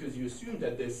integrate because you assume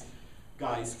that this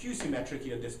guy is skew-symmetric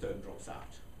here, this term drops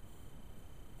out.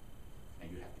 And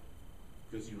you're happy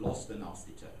because you lost the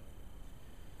nasty term.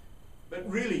 But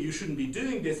really, you shouldn't be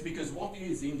doing this because what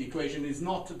is in the equation is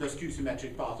not the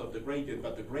skew-symmetric part of the gradient,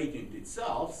 but the gradient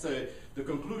itself. So the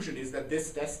conclusion is that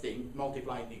this testing,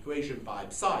 multiplying the equation by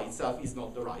psi itself, is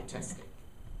not the right testing.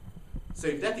 So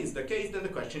if that is the case, then the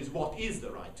question is, what is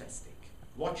the right testing?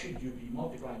 What should you be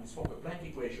multiplying this Fokker-Planck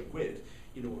equation with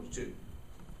in order to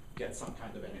get some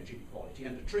kind of energy inequality?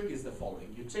 And the trick is the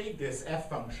following. You take this f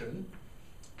function,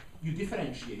 you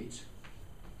differentiate.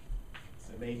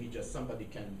 So maybe just somebody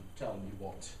can tell me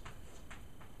what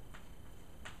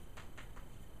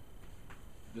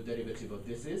the derivative of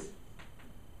this is.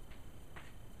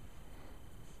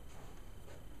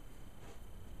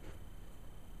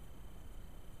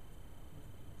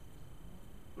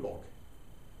 Log.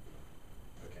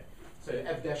 Okay. So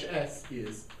f dash s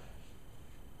is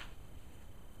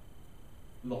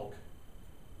log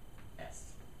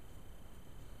s.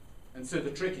 And so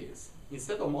the trick is,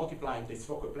 instead of multiplying this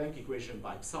Fokker-Planck equation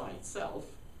by psi itself,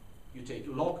 you take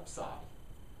log psi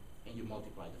and you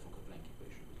multiply the Fokker-Planck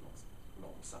equation with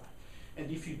log psi.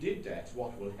 And if you did that,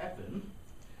 what will happen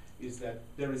is that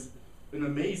there is an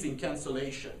amazing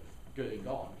cancellation going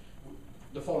on.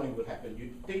 The following will happen.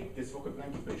 You take this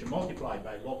Fokker-Planck equation, multiply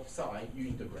by log psi, you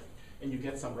integrate, and you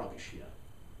get some rubbish here,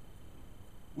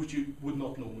 which you would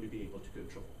not normally be able to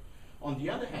control. On the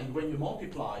other hand, when you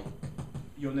multiply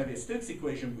your Navier-Stokes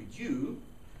equation with U,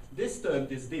 this term,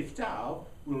 this div tau,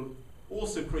 will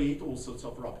also create all sorts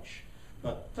of rubbish.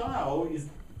 But tau is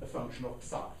a function of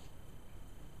psi.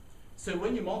 So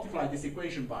when you multiply this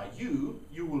equation by u,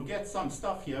 you will get some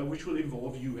stuff here which will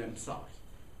involve u and psi.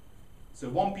 So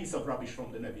one piece of rubbish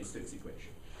from the Navier-Stokes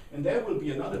equation. And there will be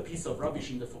another piece of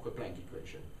rubbish in the Fokker-Planck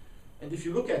equation. And if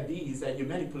you look at these and you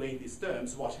manipulate these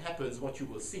terms, what happens, what you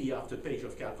will see after a page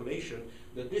of calculation,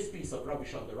 that this piece of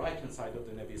rubbish on the right-hand side of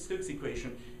the Navier-Stokes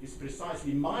equation is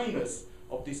precisely minus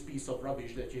of this piece of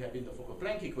rubbish that you have in the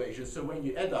Fokker-Planck equation. So when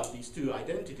you add up these two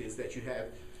identities that you have,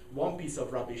 one piece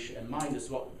of rubbish and minus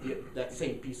that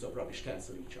same piece of rubbish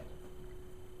cancel each other.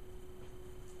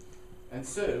 And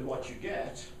so what you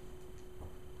get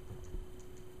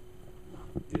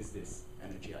is this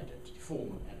energy identity,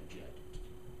 formal energy identity.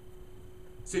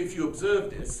 So if you observe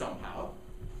this somehow,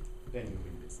 then you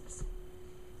win business.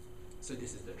 So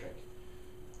this is the trick.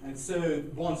 And so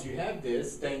once you have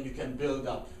this, then you can build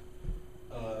up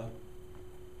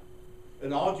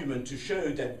an argument to show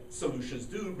that solutions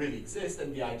do really exist,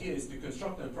 and the idea is to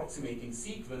construct an approximating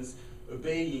sequence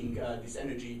obeying this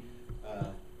energy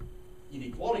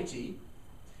inequality.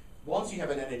 Once you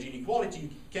have an energy inequality, you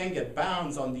can get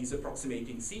bounds on these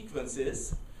approximating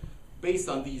sequences. Based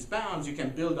on these bounds, you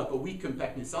can build up a weak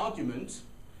compactness argument.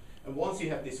 And once you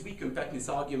have this weak compactness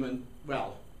argument,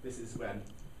 well, this is when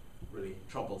really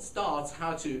trouble starts.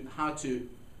 How to,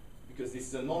 because this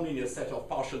is a nonlinear set of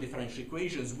partial differential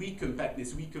equations, weak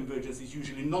compactness, weak convergence is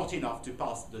usually not enough to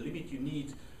pass the limit. You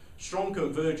need strong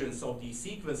convergence of these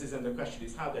sequences, and the question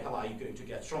is, how the hell are you going to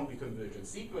get strongly convergent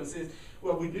sequences?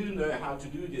 Well, we do know how to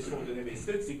do this for the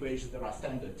Navier-Stokes equations. There are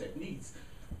standard techniques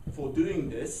for doing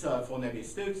this for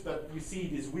Navier-Stokes, but we see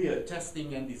this weird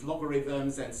testing and these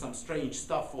logarithms and some strange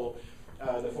stuff for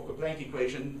the Fokker-Planck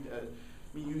equation.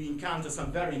 You encounter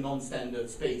some very non-standard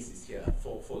spaces here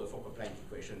for the Fokker-Planck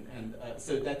equation, and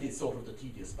so that is sort of the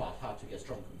tedious part, how to get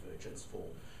strong convergence for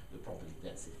the property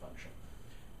density function.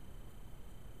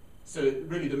 So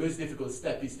really the most difficult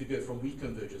step is to go from weak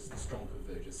convergence to strong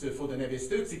convergence. So for the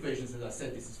Navier-Stokes equations, as I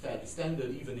said, this is fairly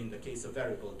standard, even in the case of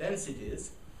variable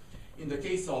densities. In the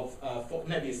case of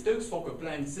Navier-Stokes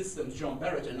Fokker-Planck systems, John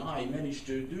Barrett and I managed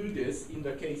to do this in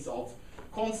the case of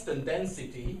constant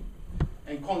density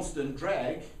and constant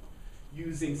drag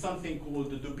using something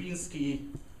called the Dubinsky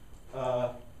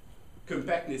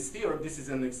compactness theorem. This is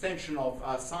an extension of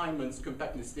Simon's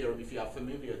compactness theorem, if you are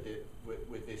familiar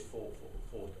with this for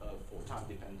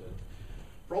time-dependent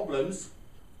problems.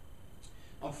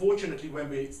 Unfortunately, when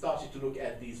we started to look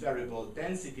at these variable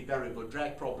density, variable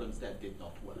drag problems, that did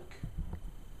not work.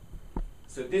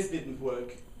 So this didn't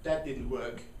work, that didn't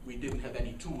work. We didn't have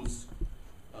any tools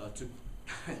to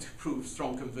prove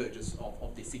strong convergence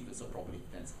of this sequence of probability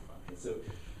density functions. So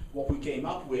what we came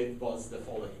up with was the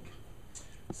following.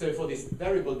 So for this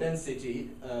variable density,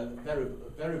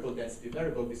 variable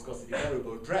viscosity,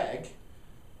 variable drag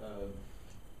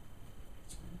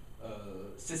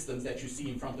systems that you see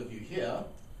in front of you here,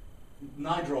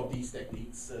 neither of these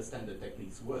techniques, standard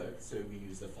techniques, work, so we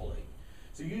use the following.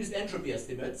 So we used entropy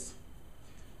estimates.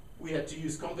 We had to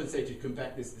use compensated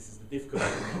compactness. This is the difficulty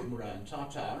of Murat and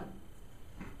Tatar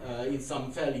in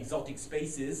some fairly exotic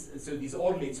spaces. So these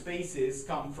ordinate spaces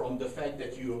come from the fact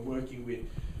that you are working with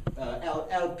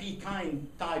LP kind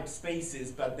type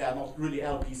spaces, but they are not really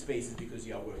LP spaces because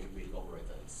you are working with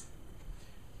logarithms.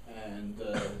 And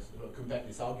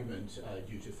compactness argument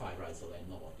due to phi Reisel and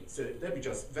Nowotny. So let me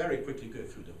just very quickly go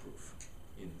through the proof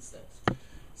in steps.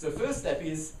 So first step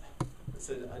is,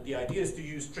 so the idea is to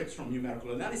use tricks from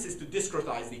numerical analysis to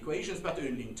discretize the equations, but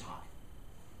only in time.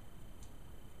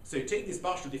 So you take these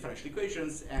partial differential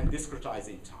equations and discretize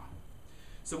in time.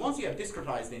 So once you have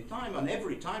discretized in time, on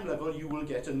every time level you will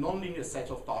get a nonlinear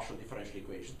set of partial differential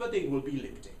equations, but they will be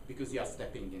elliptic because you are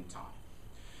stepping in time.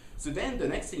 So then the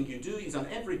next thing you do is on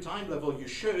every time level you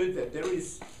show that there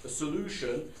is a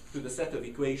solution to the set of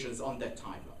equations on that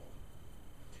time level.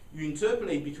 You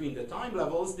interpolate between the time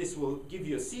levels. This will give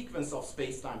you a sequence of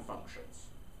space-time functions.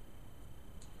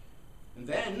 And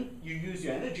then you use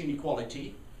your energy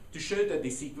inequality to show that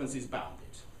this sequence is bounded.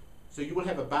 So you will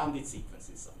have a bounded sequence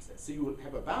in some sense. So you will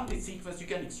have a bounded sequence, you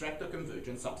can extract a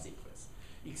convergent subsequence.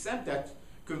 Except that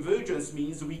convergence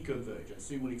means weak convergence.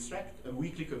 So you will extract a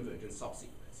weakly convergent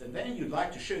subsequence. And then you'd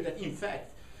like to show that in fact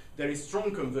there is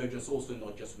strong convergence also,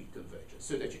 not just weak convergence,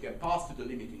 so that you can pass to the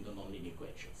limit in the nonlinear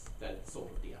equations. That's sort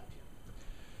of the idea.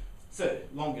 So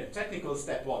longer technical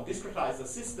step one, discretize the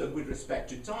system with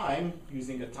respect to time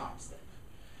using a time step.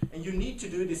 And you need to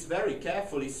do this very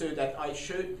carefully so that I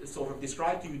should sort of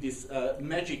describe to you this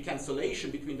magic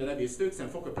cancellation between the Navier-Stokes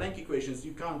and Fokker-Planck equations.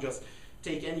 You can't just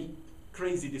take any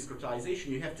crazy discretization.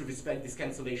 You have to respect this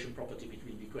cancellation property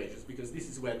between the equations because this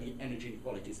is where the energy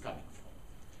inequality is coming from.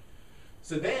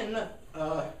 So then,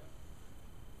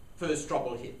 first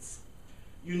trouble hits.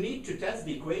 you need to test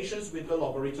the equations with the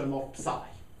logarithm of psi.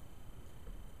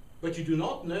 But you do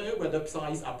not know whether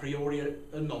psi is a priori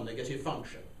a non-negative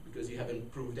function, because you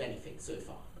haven't proved anything so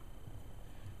far.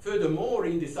 Furthermore,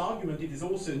 in this argument, it is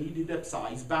also needed that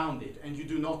psi is bounded, and you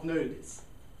do not know this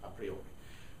a priori.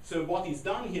 So what is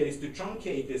done here is to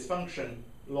truncate this function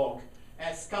log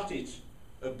s, cut it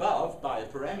above by a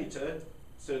parameter,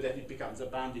 so that it becomes a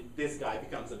bounded, this guy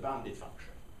becomes a bounded function.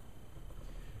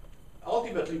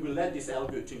 Ultimately, we'll let this L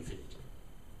go to infinity.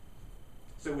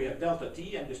 So we have delta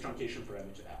t and this truncation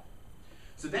parameter L.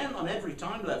 So then on every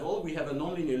time level, we have a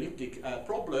nonlinear elliptic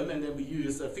problem, and then we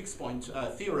use a fixed point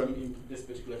theorem, in this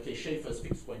particular case Schaeffer's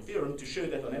fixed point theorem, to show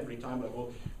that on every time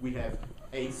level we have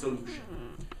a solution.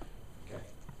 Okay.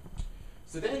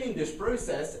 So then in this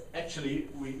process, actually,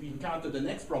 we encounter the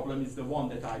next problem is the one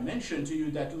that I mentioned to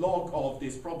you, that log of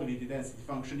this probability density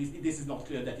function is, this is not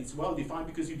clear that it's well defined,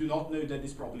 because you do not know that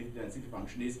this probability density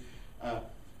function is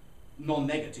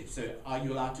non-negative. So are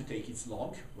you allowed to take its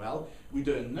log? Well, we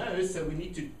don't know, so we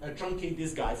need to truncate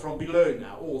this guy from below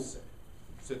now also.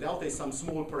 So delta is some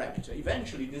small parameter.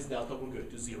 Eventually this delta will go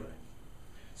to 0.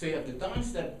 So you have the time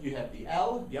step, you have the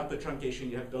L, the upper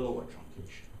truncation, you have the lower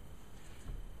truncation.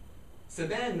 So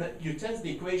then you test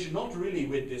the equation not really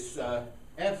with this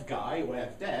f guy or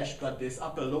f dash, but this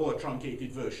upper lower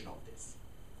truncated version of this.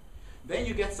 Then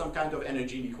you get some kind of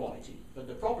energy inequality. But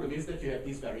the problem is that you have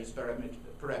these various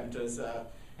parameters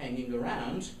hanging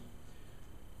around.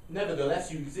 Nevertheless,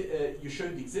 you show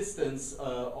the existence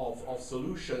of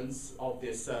solutions of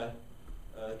this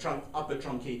upper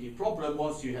truncated problem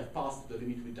once you have passed the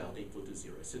limit with delta equal to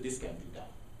 0. So this can be done.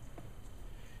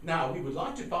 Now, we would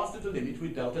like to pass to the limit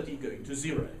with delta t going to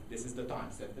 0. This is the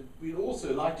time step. But we'd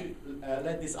also like to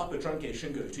let this upper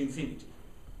truncation go to infinity.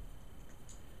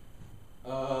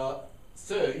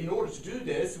 So in order to do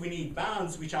this, we need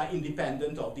bounds which are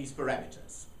independent of these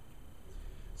parameters.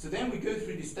 So then we go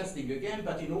through this testing again,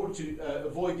 but in order to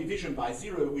avoid division by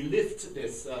 0, we lift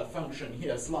this function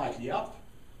here slightly up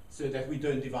so that we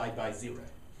don't divide by 0.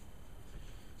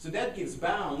 So that gives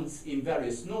bounds in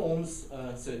various norms.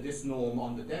 So this norm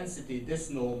on the density, this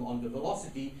norm on the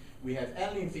velocity. We have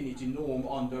L infinity norm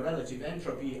on the relative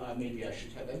entropy. Maybe I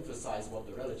should have emphasized what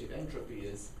the relative entropy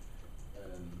is.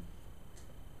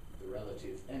 The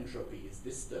relative entropy is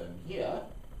this term here,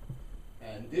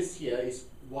 and this here is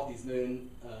what is known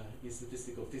in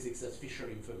statistical physics as Fisher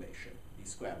information, these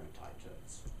square root type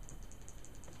terms.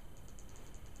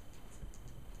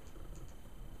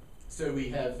 So we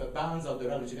have bounds of the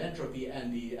relative entropy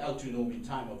and the L2 norm in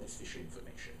time of this Fisher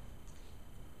information.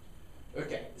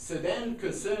 Okay, so then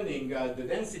concerning the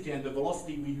density and the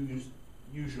velocity, we use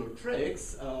usual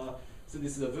tricks. So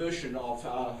this is a version of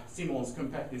Simon's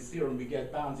compactness theorem. We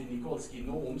get bounds in Nikolsky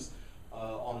norms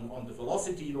on the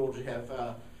velocity in order to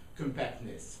have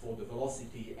compactness for the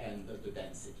velocity and the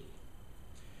density.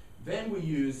 Then we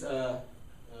use,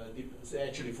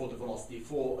 actually for the velocity,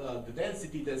 for the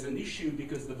density there's an issue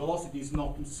because the velocity is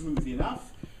not smooth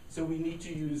enough. So we need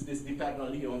to use this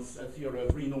Di-Pagno-Lyon's theory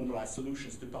of renormalized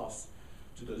solutions to pass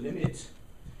to the limit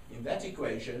in that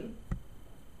equation.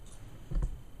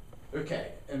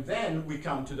 Okay, and then we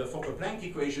come to the Fokker-Planck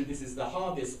equation. This is the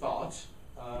hardest part.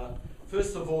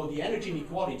 First of all, the energy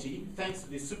inequality, thanks to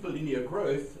the superlinear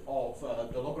growth of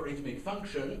the logarithmic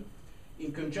function,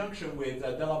 in conjunction with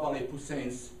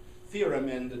Delavallee-Poussin's theorem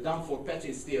and the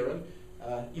Danforth-Pettis theorem,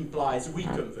 implies weak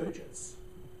convergence.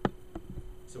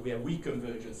 So we have weak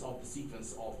convergence of the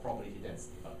sequence of probability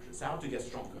density functions. How to get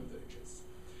strong convergence?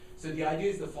 So the idea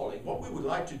is the following. What we would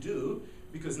like to do,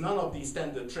 because none of these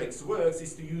standard tricks works,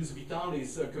 is to use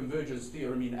Vitali's convergence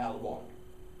theorem in L1.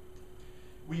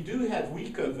 We do have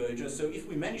weak convergence, so if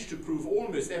we manage to prove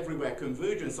almost everywhere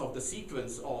convergence of the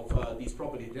sequence of these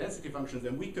probability density functions,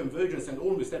 then weak convergence and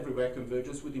almost everywhere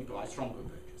convergence would imply strong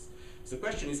convergence. So the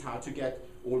question is how to get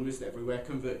almost everywhere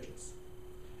convergence.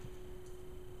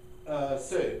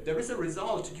 So there is a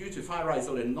result due to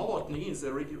Feiereisel and Nowotny, is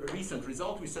a recent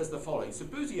result which says the following.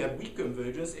 Suppose you have weak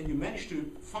convergence and you manage to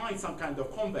find some kind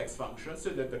of convex function so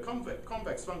that the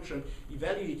convex function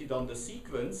evaluated on the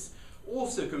sequence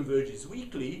also converges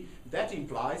weakly. That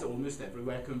implies almost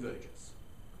everywhere convergence.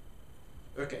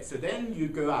 Okay, so then you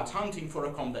go out hunting for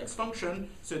a convex function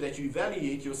so that you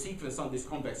evaluate your sequence on these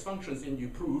convex functions and you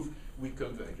prove weak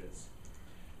convergence.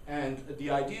 And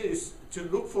the idea is to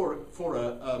look for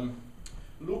a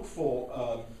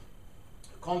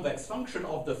convex function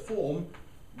of the form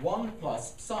 1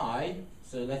 plus psi.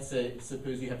 So let's say,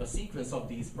 suppose you have a sequence of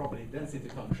these probability density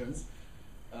functions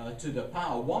to the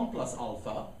power 1 plus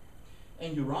alpha,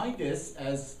 and you write this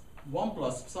as 1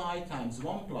 plus psi times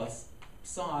 1 plus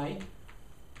psi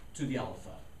to the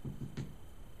alpha.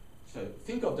 So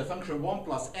think of the function 1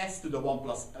 plus s to the 1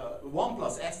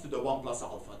 plus s to the 1 plus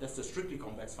alpha. That's a strictly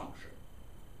convex function.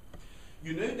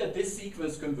 You know that this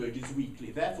sequence converges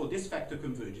weakly, therefore this factor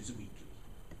converges weakly.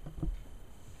 Okay.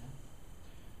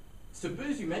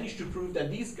 Suppose you manage to prove that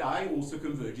this guy also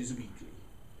converges weakly.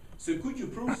 So could you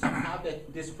prove somehow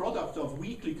that this product of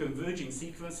weakly converging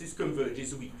sequences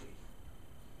converges weakly?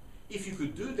 If you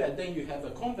could do that, then you have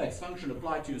a convex function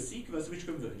applied to your sequence which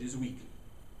converges weakly.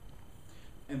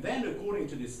 And then according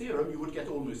to this theorem, you would get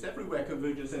almost everywhere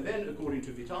convergence, and then according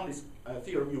to Vitali's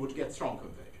theorem, you would get strong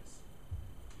convergence.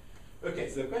 Okay,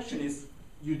 so the question is,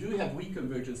 you do have weak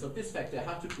convergence of this factor,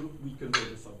 how to prove weak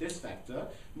convergence of this factor,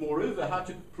 moreover, how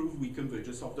to prove weak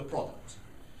convergence of the product.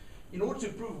 In order to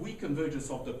prove weak convergence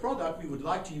of the product, we would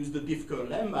like to use the Diffkow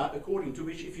lemma, according to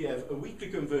which if you have a weakly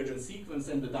convergent sequence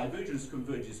and the divergence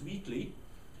converges weakly,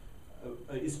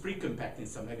 is precompact in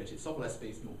some negative Sobolev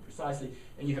space more precisely,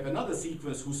 and you have another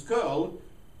sequence whose curl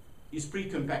is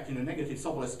precompact in a negative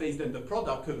Sobolev space, then the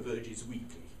product converges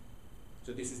weakly.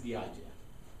 So this is the idea.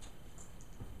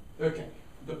 Okay,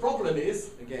 the problem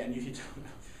is, again, if you don't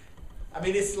know, I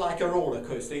mean, it's like a roller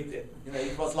coaster.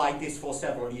 It was like this for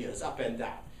several years, up and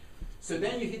down. So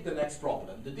then you hit the next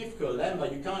problem. The Diffkow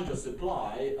lemma you can't just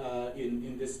apply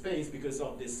in this space because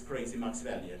of this crazy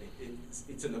Maxwellian.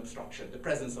 It's an obstruction. The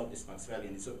presence of this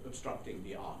Maxwellian is obstructing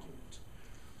the argument.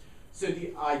 So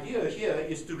the idea here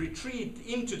is to retreat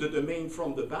into the domain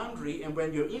from the boundary, and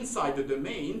when you're inside the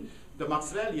domain, the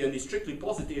Maxwellian is strictly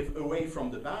positive away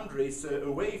from the boundary. So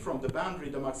away from the boundary,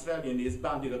 the Maxwellian is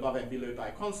bounded above and below by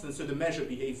a constant, so the measure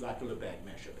behaves like a Lebesgue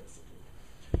measure,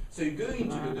 basically. So you go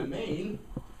into the domain,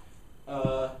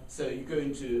 so you go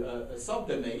into a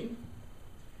subdomain,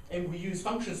 and we use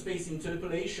function space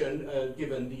interpolation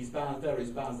given these bounds, various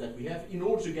bounds that we have, in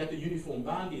order to get a uniform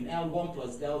bound in L1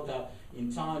 plus delta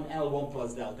in time, L1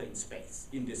 plus delta in space,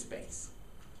 in this space.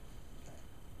 Okay.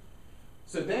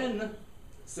 So then,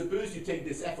 suppose you take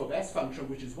this f of s function,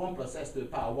 which is 1 plus s to the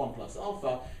power 1 plus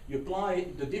alpha, you apply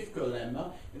the Diffkow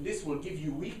lemma, and this will give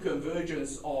you weak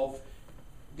convergence of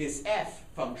this f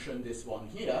function, this one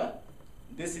here.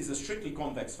 This is a strictly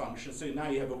convex function, so now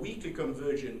you have a weakly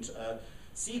convergent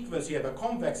sequence, you have a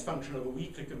convex function of a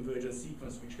weakly convergent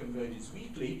sequence which converges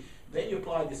weakly, then you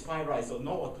apply this phi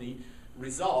isomorphically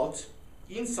result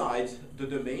inside the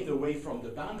domain away from the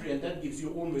boundary, and that gives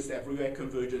you almost everywhere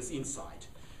convergence inside.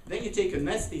 Then you take a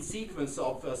nested sequence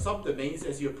of subdomains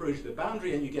as you approach the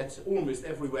boundary, and you get almost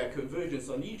everywhere convergence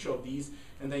on each of these,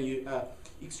 and then you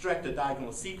extract a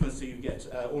diagonal sequence, so you get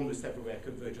almost everywhere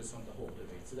convergence on the whole domain.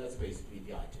 So that's basically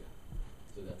the idea.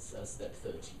 So that's step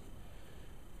 13.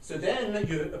 So then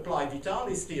you apply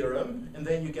Vitali's theorem, and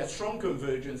then you get strong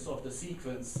convergence of the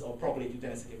sequence of probability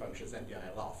density functions, and you're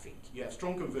laughing. You have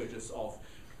strong convergence of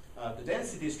the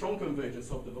density, strong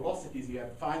convergence of the velocities, you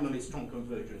have finally strong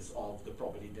convergence of the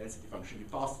probability density function. You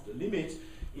pass the limit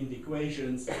in the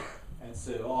equations, and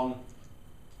so on.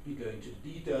 We go into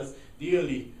the details. The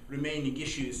only remaining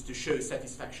issue is to show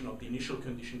satisfaction of the initial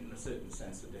condition in a certain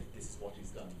sense, so that this is what is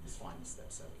done in this final step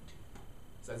 17.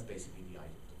 So that's basically the idea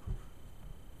of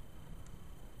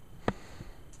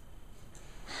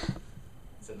the proof.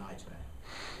 It's a nightmare.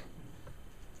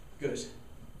 Good.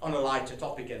 On a lighter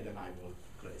topic, and then I will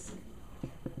close.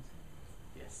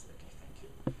 Yes, okay, thank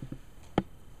you.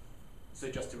 So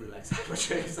just to relax, I will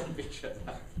show you some pictures.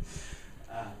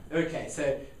 Okay,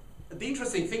 so the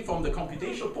interesting thing from the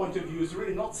computational point of view is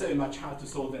really not so much how to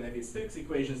solve the Navier-Stokes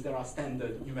equations. There are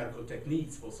standard numerical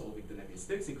techniques for solving the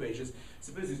Navier-Stokes equations. I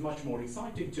suppose it's much more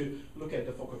exciting to look at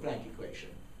the Fokker-Planck equation.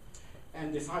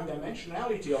 And this high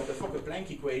dimensionality of the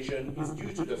Fokker-Planck equation is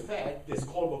due to the fact, this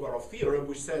Kolmogorov theorem,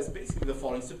 which says basically the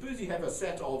following. Suppose you have a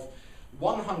set of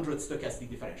 100 stochastic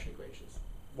differential equations.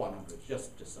 100,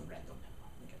 just some random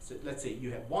number. Okay, so let's say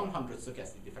you have 100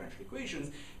 stochastic differential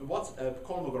equations, and what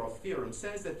Kolmogorov theorem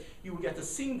says that you will get a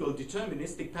single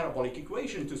deterministic parabolic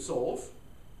equation to solve.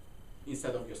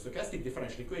 Instead of your stochastic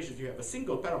differential equations, you have a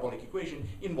single parabolic equation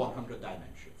in 100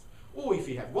 dimensions. Or if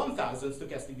you have 1,000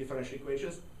 stochastic differential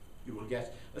equations, you will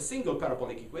get a single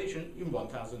parabolic equation in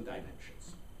 1,000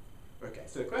 dimensions. Okay,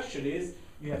 so the question is,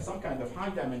 you have some kind of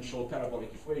high-dimensional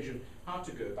parabolic equation, how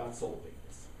to go about solving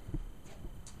this?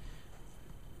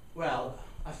 Well,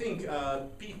 I think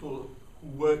people who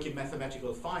work in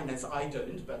mathematical finance, I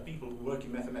don't, but people who work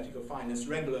in mathematical finance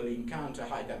regularly encounter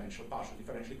high-dimensional partial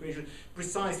differential equations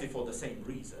precisely for the same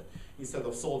reason. Instead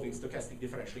of solving stochastic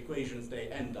differential equations, they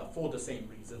end up, for the same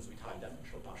reasons, with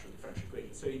high-dimensional partial differential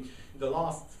equations. So in the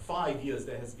last 5 years,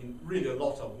 there has been really a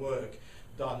lot of work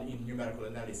done in numerical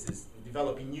analysis,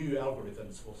 developing new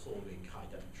algorithms for solving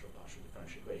high-dimensional partial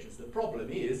differential equations. The problem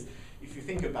is, if you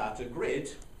think about a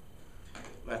grid,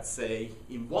 let's say,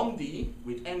 in 1D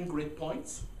with n grid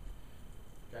points.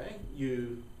 Okay,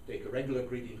 you take a regular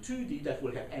grid in 2D that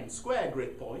will have n square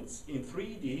grid points. In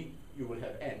 3D, you will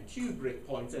have n cube grid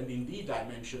points, and in d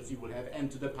dimensions, you will have n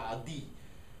to the power d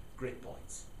grid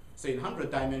points. So in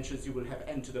 100 dimensions, you will have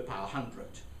n to the power 100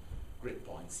 grid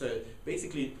points. So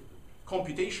basically,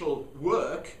 computational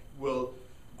work will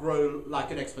grow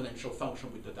like an exponential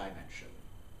function with the dimension.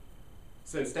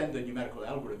 So standard numerical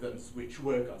algorithms which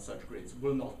work on such grids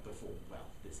will not perform well.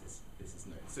 This is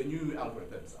known. So new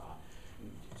algorithms are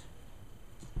needed.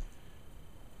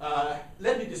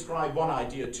 Let me describe one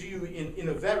idea to you in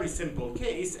a very simple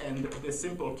case, and the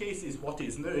simple case is what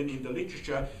is known in the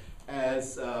literature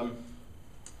as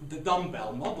the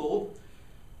dumbbell model.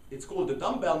 It's called the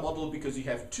dumbbell model because you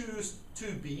have two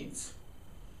beads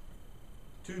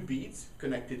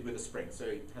connected with a spring, so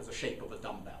it has a shape of a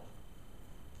dumbbell.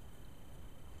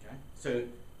 Okay, so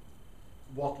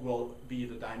what will be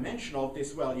the dimension of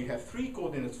this? Well, you have 3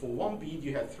 coordinates for one bead,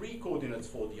 you have 3 coordinates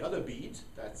for the other bead,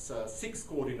 that's 6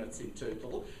 coordinates in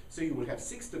total, so you will have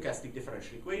 6 stochastic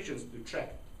differential equations to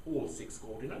track all 6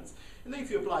 coordinates. And then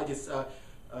if you apply this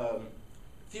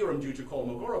theorem due to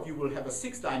Kolmogorov, you will have a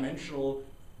 6-dimensional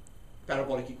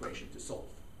parabolic equation to solve.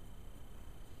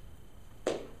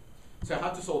 So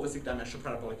how to solve a 6-dimensional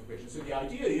parabolic equation? So the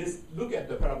idea is, look at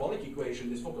the parabolic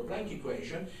equation, this Fokker-Planck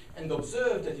equation, and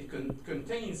observe that it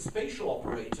contains spatial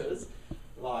operators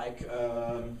like,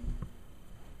 so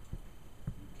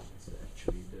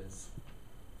actually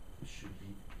should be,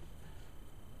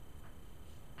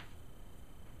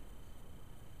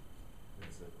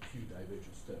 there's a few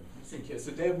divergence terms missing here.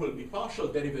 So there will be partial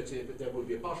derivative, there will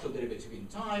be a partial derivative in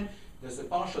time, there's a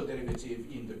partial derivative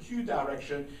in the q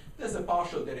direction, there's a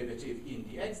partial derivative in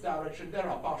the x direction, there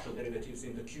are partial derivatives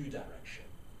in the q direction.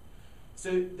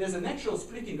 So there's a natural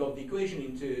splitting of the equation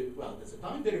into, well, there's a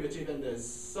time derivative and there's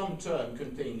some term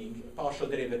containing partial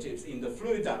derivatives in the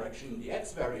flow direction in the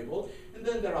x variable, and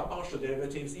then there are partial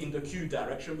derivatives in the q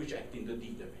direction which act in the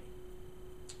d domain.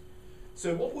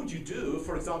 So what would you do,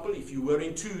 for example, if you were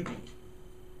in 2D?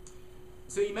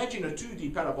 So imagine a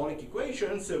 2D parabolic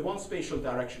equation, so one spatial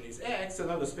direction is x,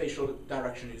 another spatial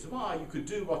direction is y. You could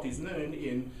do what is known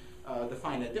in the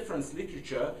finite difference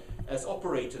literature as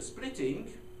operator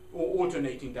splitting or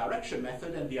alternating direction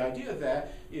method, and the idea there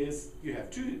is you have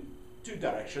two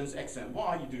directions, x and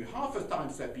y, you do half a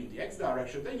time step in the x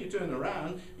direction, then you turn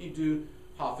around, you do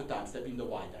half a time step in the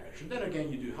y direction, then again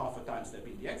you do half a time step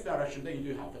in the x direction, then you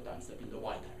do half a time step in the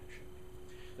y direction.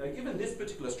 Now, given this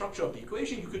particular structure of the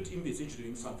equation, you could envisage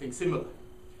doing something similar.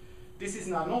 This is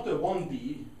now not a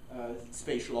 1D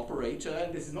spatial operator,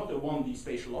 and this is not a 1D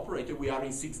spatial operator. We are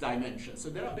in 6 dimensions. So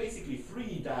there are basically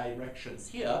 3 directions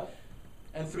here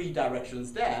and 3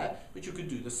 directions there, but you could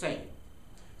do the same.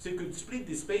 So you could split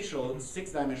the spatial,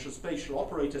 6-dimensional spatial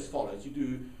operator as follows. You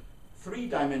do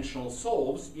 3-dimensional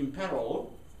solves in parallel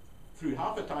through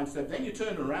half a time step, then you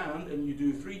turn around and you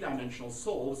do 3-dimensional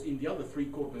solves in the other 3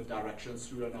 coordinate directions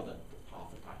through another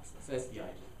half a time step. So that's the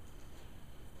idea.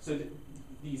 So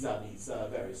these are these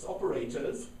various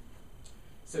operators.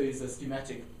 So it's a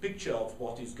schematic picture of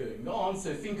what is going on.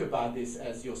 So think about this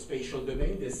as your spatial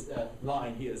domain. This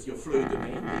line here is your flow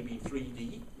domain, maybe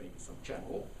 3D, maybe some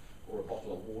channel or a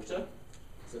bottle of water.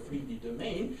 A 3D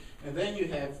domain, and then you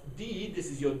have D,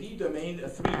 this is your D domain, a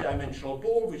 3-dimensional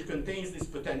ball which contains these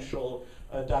potential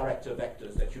director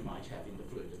vectors that you might have in the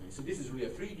flow domain. So this is really a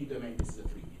 3D domain, this is a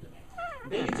 3D domain.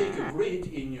 Then you take a grid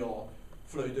in your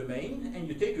flow domain, and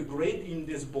you take a grid in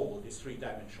this ball, this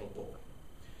 3-dimensional ball.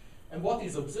 And what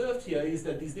is observed here is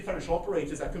that these differential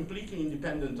operators are completely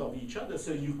independent of each other,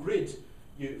 so you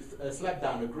slap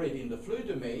down a grid in the flow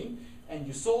domain, and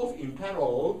you solve in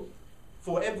parallel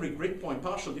for every grid point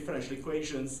partial differential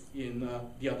equations in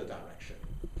the other direction.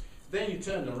 Then you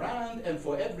turn around, and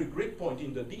for every grid point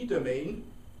in the D domain,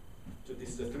 so this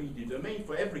is a 3D domain,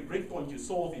 for every grid point you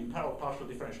solve in parallel partial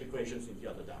differential equations in the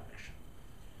other direction.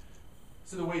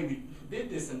 So the way we did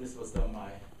this, and this was done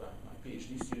by my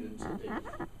PhD student, David,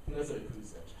 who's at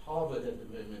Harvard at the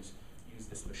moment, used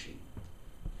this machine.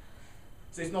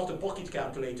 So it's not a pocket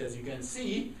calculator, as you can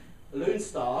see. Lone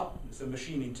Star, it's a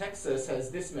machine in Texas,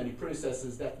 has this many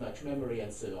processors, that much memory,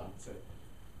 and so on. So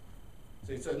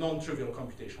it's a non-trivial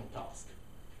computational task.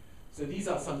 So these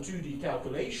are some 2D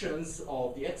calculations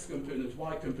of the x component,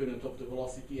 y component of the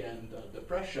velocity and the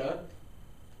pressure.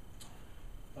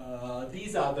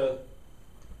 These are the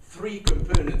 3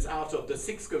 components out of the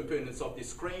 6 components of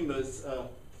this Kramer's, so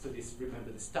this,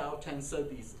 remember this tau tensor,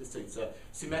 so it's a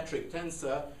symmetric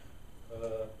tensor,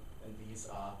 and these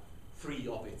are 3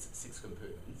 of its 6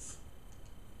 components.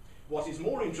 What is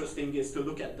more interesting is to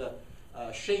look at the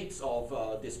shapes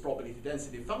of this probability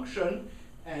density function.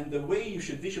 And the way you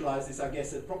should visualize this, I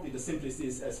guess, probably the simplest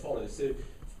is as follows. So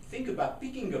think about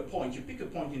picking a point. You pick a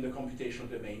point in the computational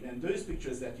domain, and those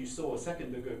pictures that you saw a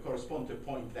second ago correspond to a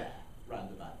point there, round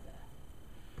about there.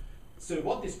 So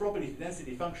what this probability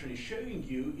density function is showing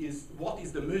you is what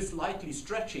is the most likely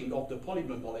stretching of the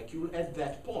polymer molecule at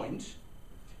that point,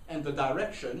 and the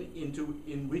direction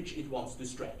in which it wants to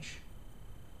stretch.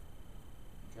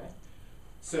 Okay?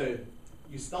 So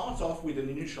you start off with an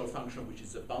initial function which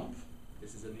is a bump.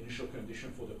 This is an initial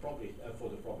condition for the probability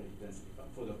density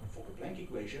function, for the Fokker-Planck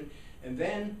equation, and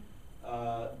then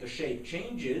the shape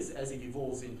changes as it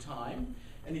evolves in time,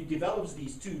 and it develops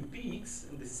these two peaks,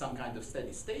 and this is some kind of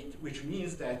steady state, which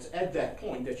means that at that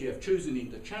point that you have chosen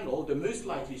in the channel, the most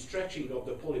likely stretching of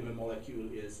the polymer molecule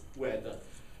is where the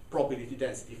probability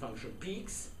density function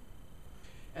peaks.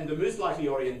 And the most likely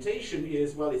orientation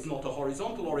is, well, it's not a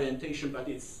horizontal orientation, but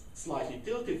it's slightly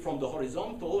tilted from the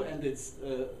horizontal, and it's,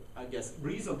 I guess,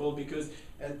 reasonable because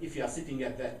if you are sitting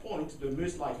at that point, the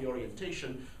most likely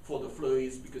orientation for the flow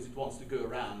is, because it wants to go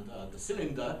around the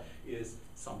cylinder, is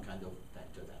some kind of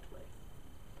vector that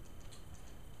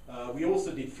way. We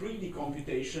also did 3D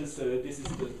computations, so this is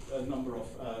the number of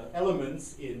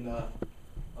elements in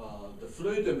the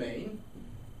flow domain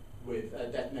with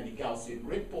that many Gaussian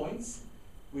grid points.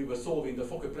 We were solving the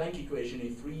Fokker-Planck equation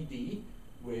in 3D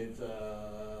with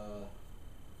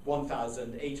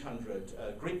 1,800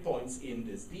 grid points in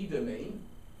this D domain.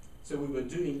 So we were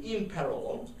doing in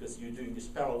parallel, because you're doing these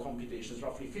parallel computations,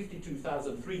 roughly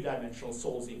 52,000 three-dimensional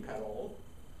solves in parallel.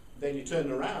 Then you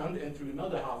turn around, and through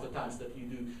another half the times that you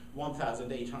do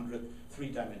 1,800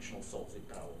 three-dimensional solves in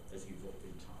parallel as you evolve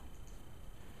in time.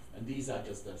 And these are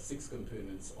just the 6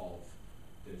 components of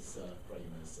this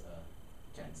Kramer's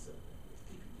tensor.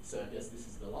 So I guess this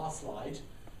is the last slide.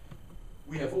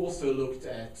 We have also looked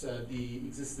at the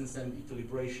existence and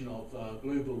equilibration of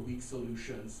global weak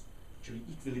solutions. Actually,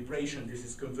 equilibration, this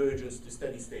is convergence to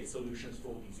steady state solutions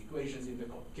for these equations in the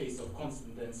case of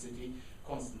constant density,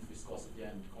 constant viscosity,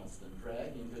 and constant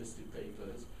drag in those two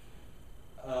papers.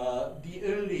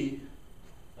 The only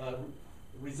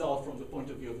result from the point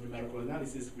of view of numerical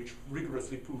analysis which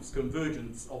rigorously proves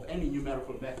convergence of any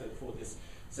numerical method for this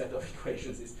set of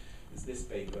equations is this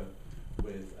paper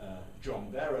with John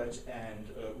Barrett and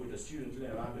with a student,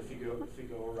 Endre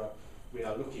Suli. We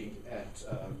are looking at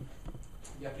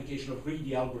the application of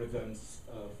greedy algorithms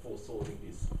for solving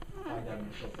this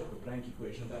high-dimensional Fokker-Planck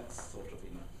equation. That's sort of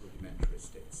in a rudimentary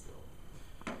state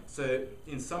still. So,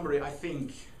 in summary, I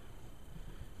think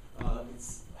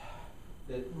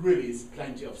there really is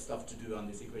plenty of stuff to do on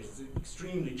this equation. It's an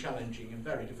extremely challenging and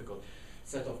very difficult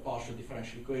set of partial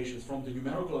differential equations. From the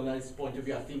numerical analysis point of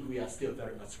view, I think we are still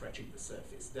very much scratching the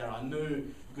surface. There are no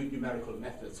good numerical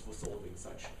methods for solving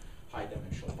such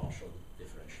high-dimensional partial